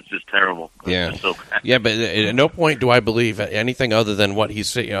just terrible. Yeah. Just so bad. Yeah, but at no point do I believe anything other than what he's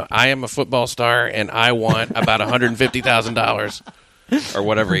saying. I am a football star, and I want about $150,000 or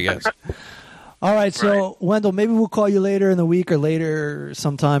whatever he gets. All right, so Wendell, maybe we'll call you later in the week or later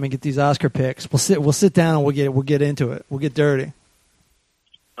sometime and get these Oscar picks. We'll sit down and we'll get into it. We'll get dirty.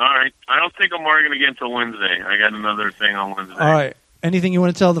 All right. I don't think I'm going to get until Wednesday. I got another thing on Wednesday. All right. Anything you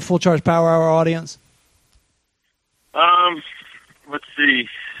want to tell the Full Charge Power Hour audience? Let's see.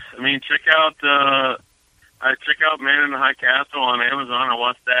 I mean, check out Man in the High Castle on Amazon. I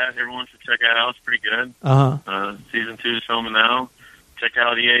watched that. Everyone should check that out. It's pretty good. Season 2 is filming now. Check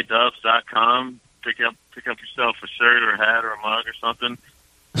out eadubs.com. Pick up yourself a shirt or a hat or a mug or something,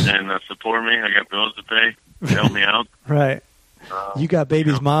 and support me. I got bills to pay. Help me out. Right. You got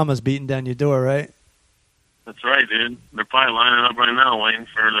baby's mamas beating down your door, right? That's right, dude. They're probably lining up right now waiting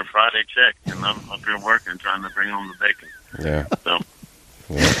for their Friday check, and I'm up here working, trying to bring home the bacon. Yeah. So,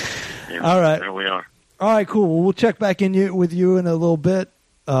 all right. There we are. All right, cool. Well, we'll check back in with you in a little bit.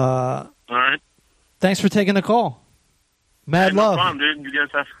 All right. Thanks for taking the call. Mad love. No problem, dude. You guys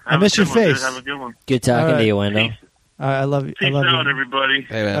have I miss your face. Dude. Have a good one. Good talking to you, Wendell. All right, I love you. Peace out, everybody.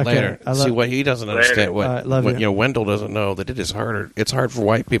 Hey, man, Okay, later. See, what he doesn't understand, what Wendell doesn't know, that it is harder. It's hard for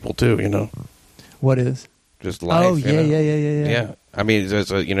white people, too, What is? Just life. Oh, yeah. Yeah. I mean,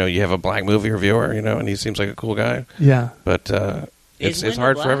 you have a black movie reviewer, and he seems like a cool guy. Yeah. But it's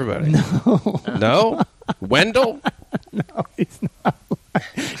hard for everybody. No. No? Wendell? No, he's not.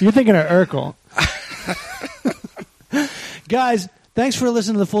 You're thinking of Urkel. Guys, thanks for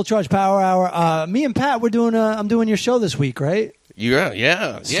listening to the Full Charge Power Hour. Me and Pat, I'm doing your show this week, right?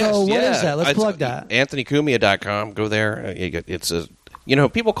 Yeah. So what is that? Let's plug that. AnthonyCumia.com. Go there. It's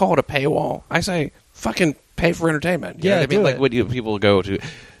people call it a paywall. I say, fucking pay for entertainment. You know what I mean? Like, what do people go to?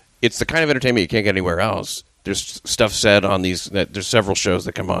 It's the kind of entertainment you can't get anywhere else. There's stuff said on these. There's several shows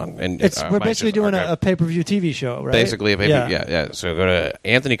that come on, and we're basically doing a pay-per-view TV show, right? Basically, a pay-per-view. Yeah. So go to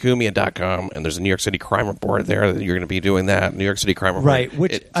AnthonyCumia.com, and there's a New York City Crime Report there. That you're going to be doing that New York City Crime Report, right?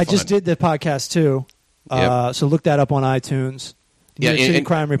 Which I just did the podcast too. So look that up on iTunes. New York City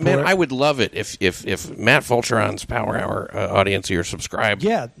Crime Report. Man, I would love it if Matt Fulcheron's Power Hour audience here subscribed.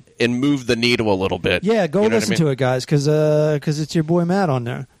 Yeah. And move the needle a little bit. Yeah, go listen to it, guys, because it's your boy Matt on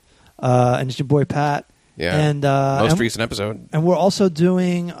there, and it's your boy Pat. Yeah, and most recent episode. And we're also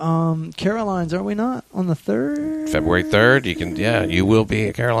doing Caroline's, are we not, on the 3rd? February 3rd. You will be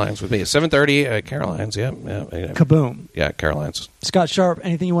at Caroline's with me at 7:30 at Caroline's. Yeah. Kaboom. Yeah, Caroline's. Scott Sharp,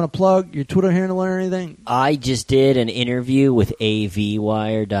 anything you want to plug? Your Twitter handle or anything? I just did an interview with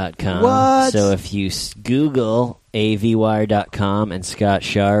avwire.com. What? So if you Google avwire.com and Scott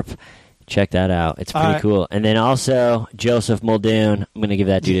Sharp, check that out. It's pretty cool. And then also Joseph Muldoon. I'm going to give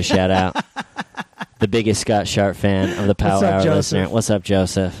that dude a shout out. The biggest Scott Sharp fan of the Power Hour listener. What's up,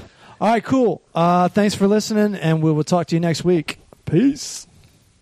 Joseph? All right, cool. Thanks for listening, and we will talk to you next week. Peace.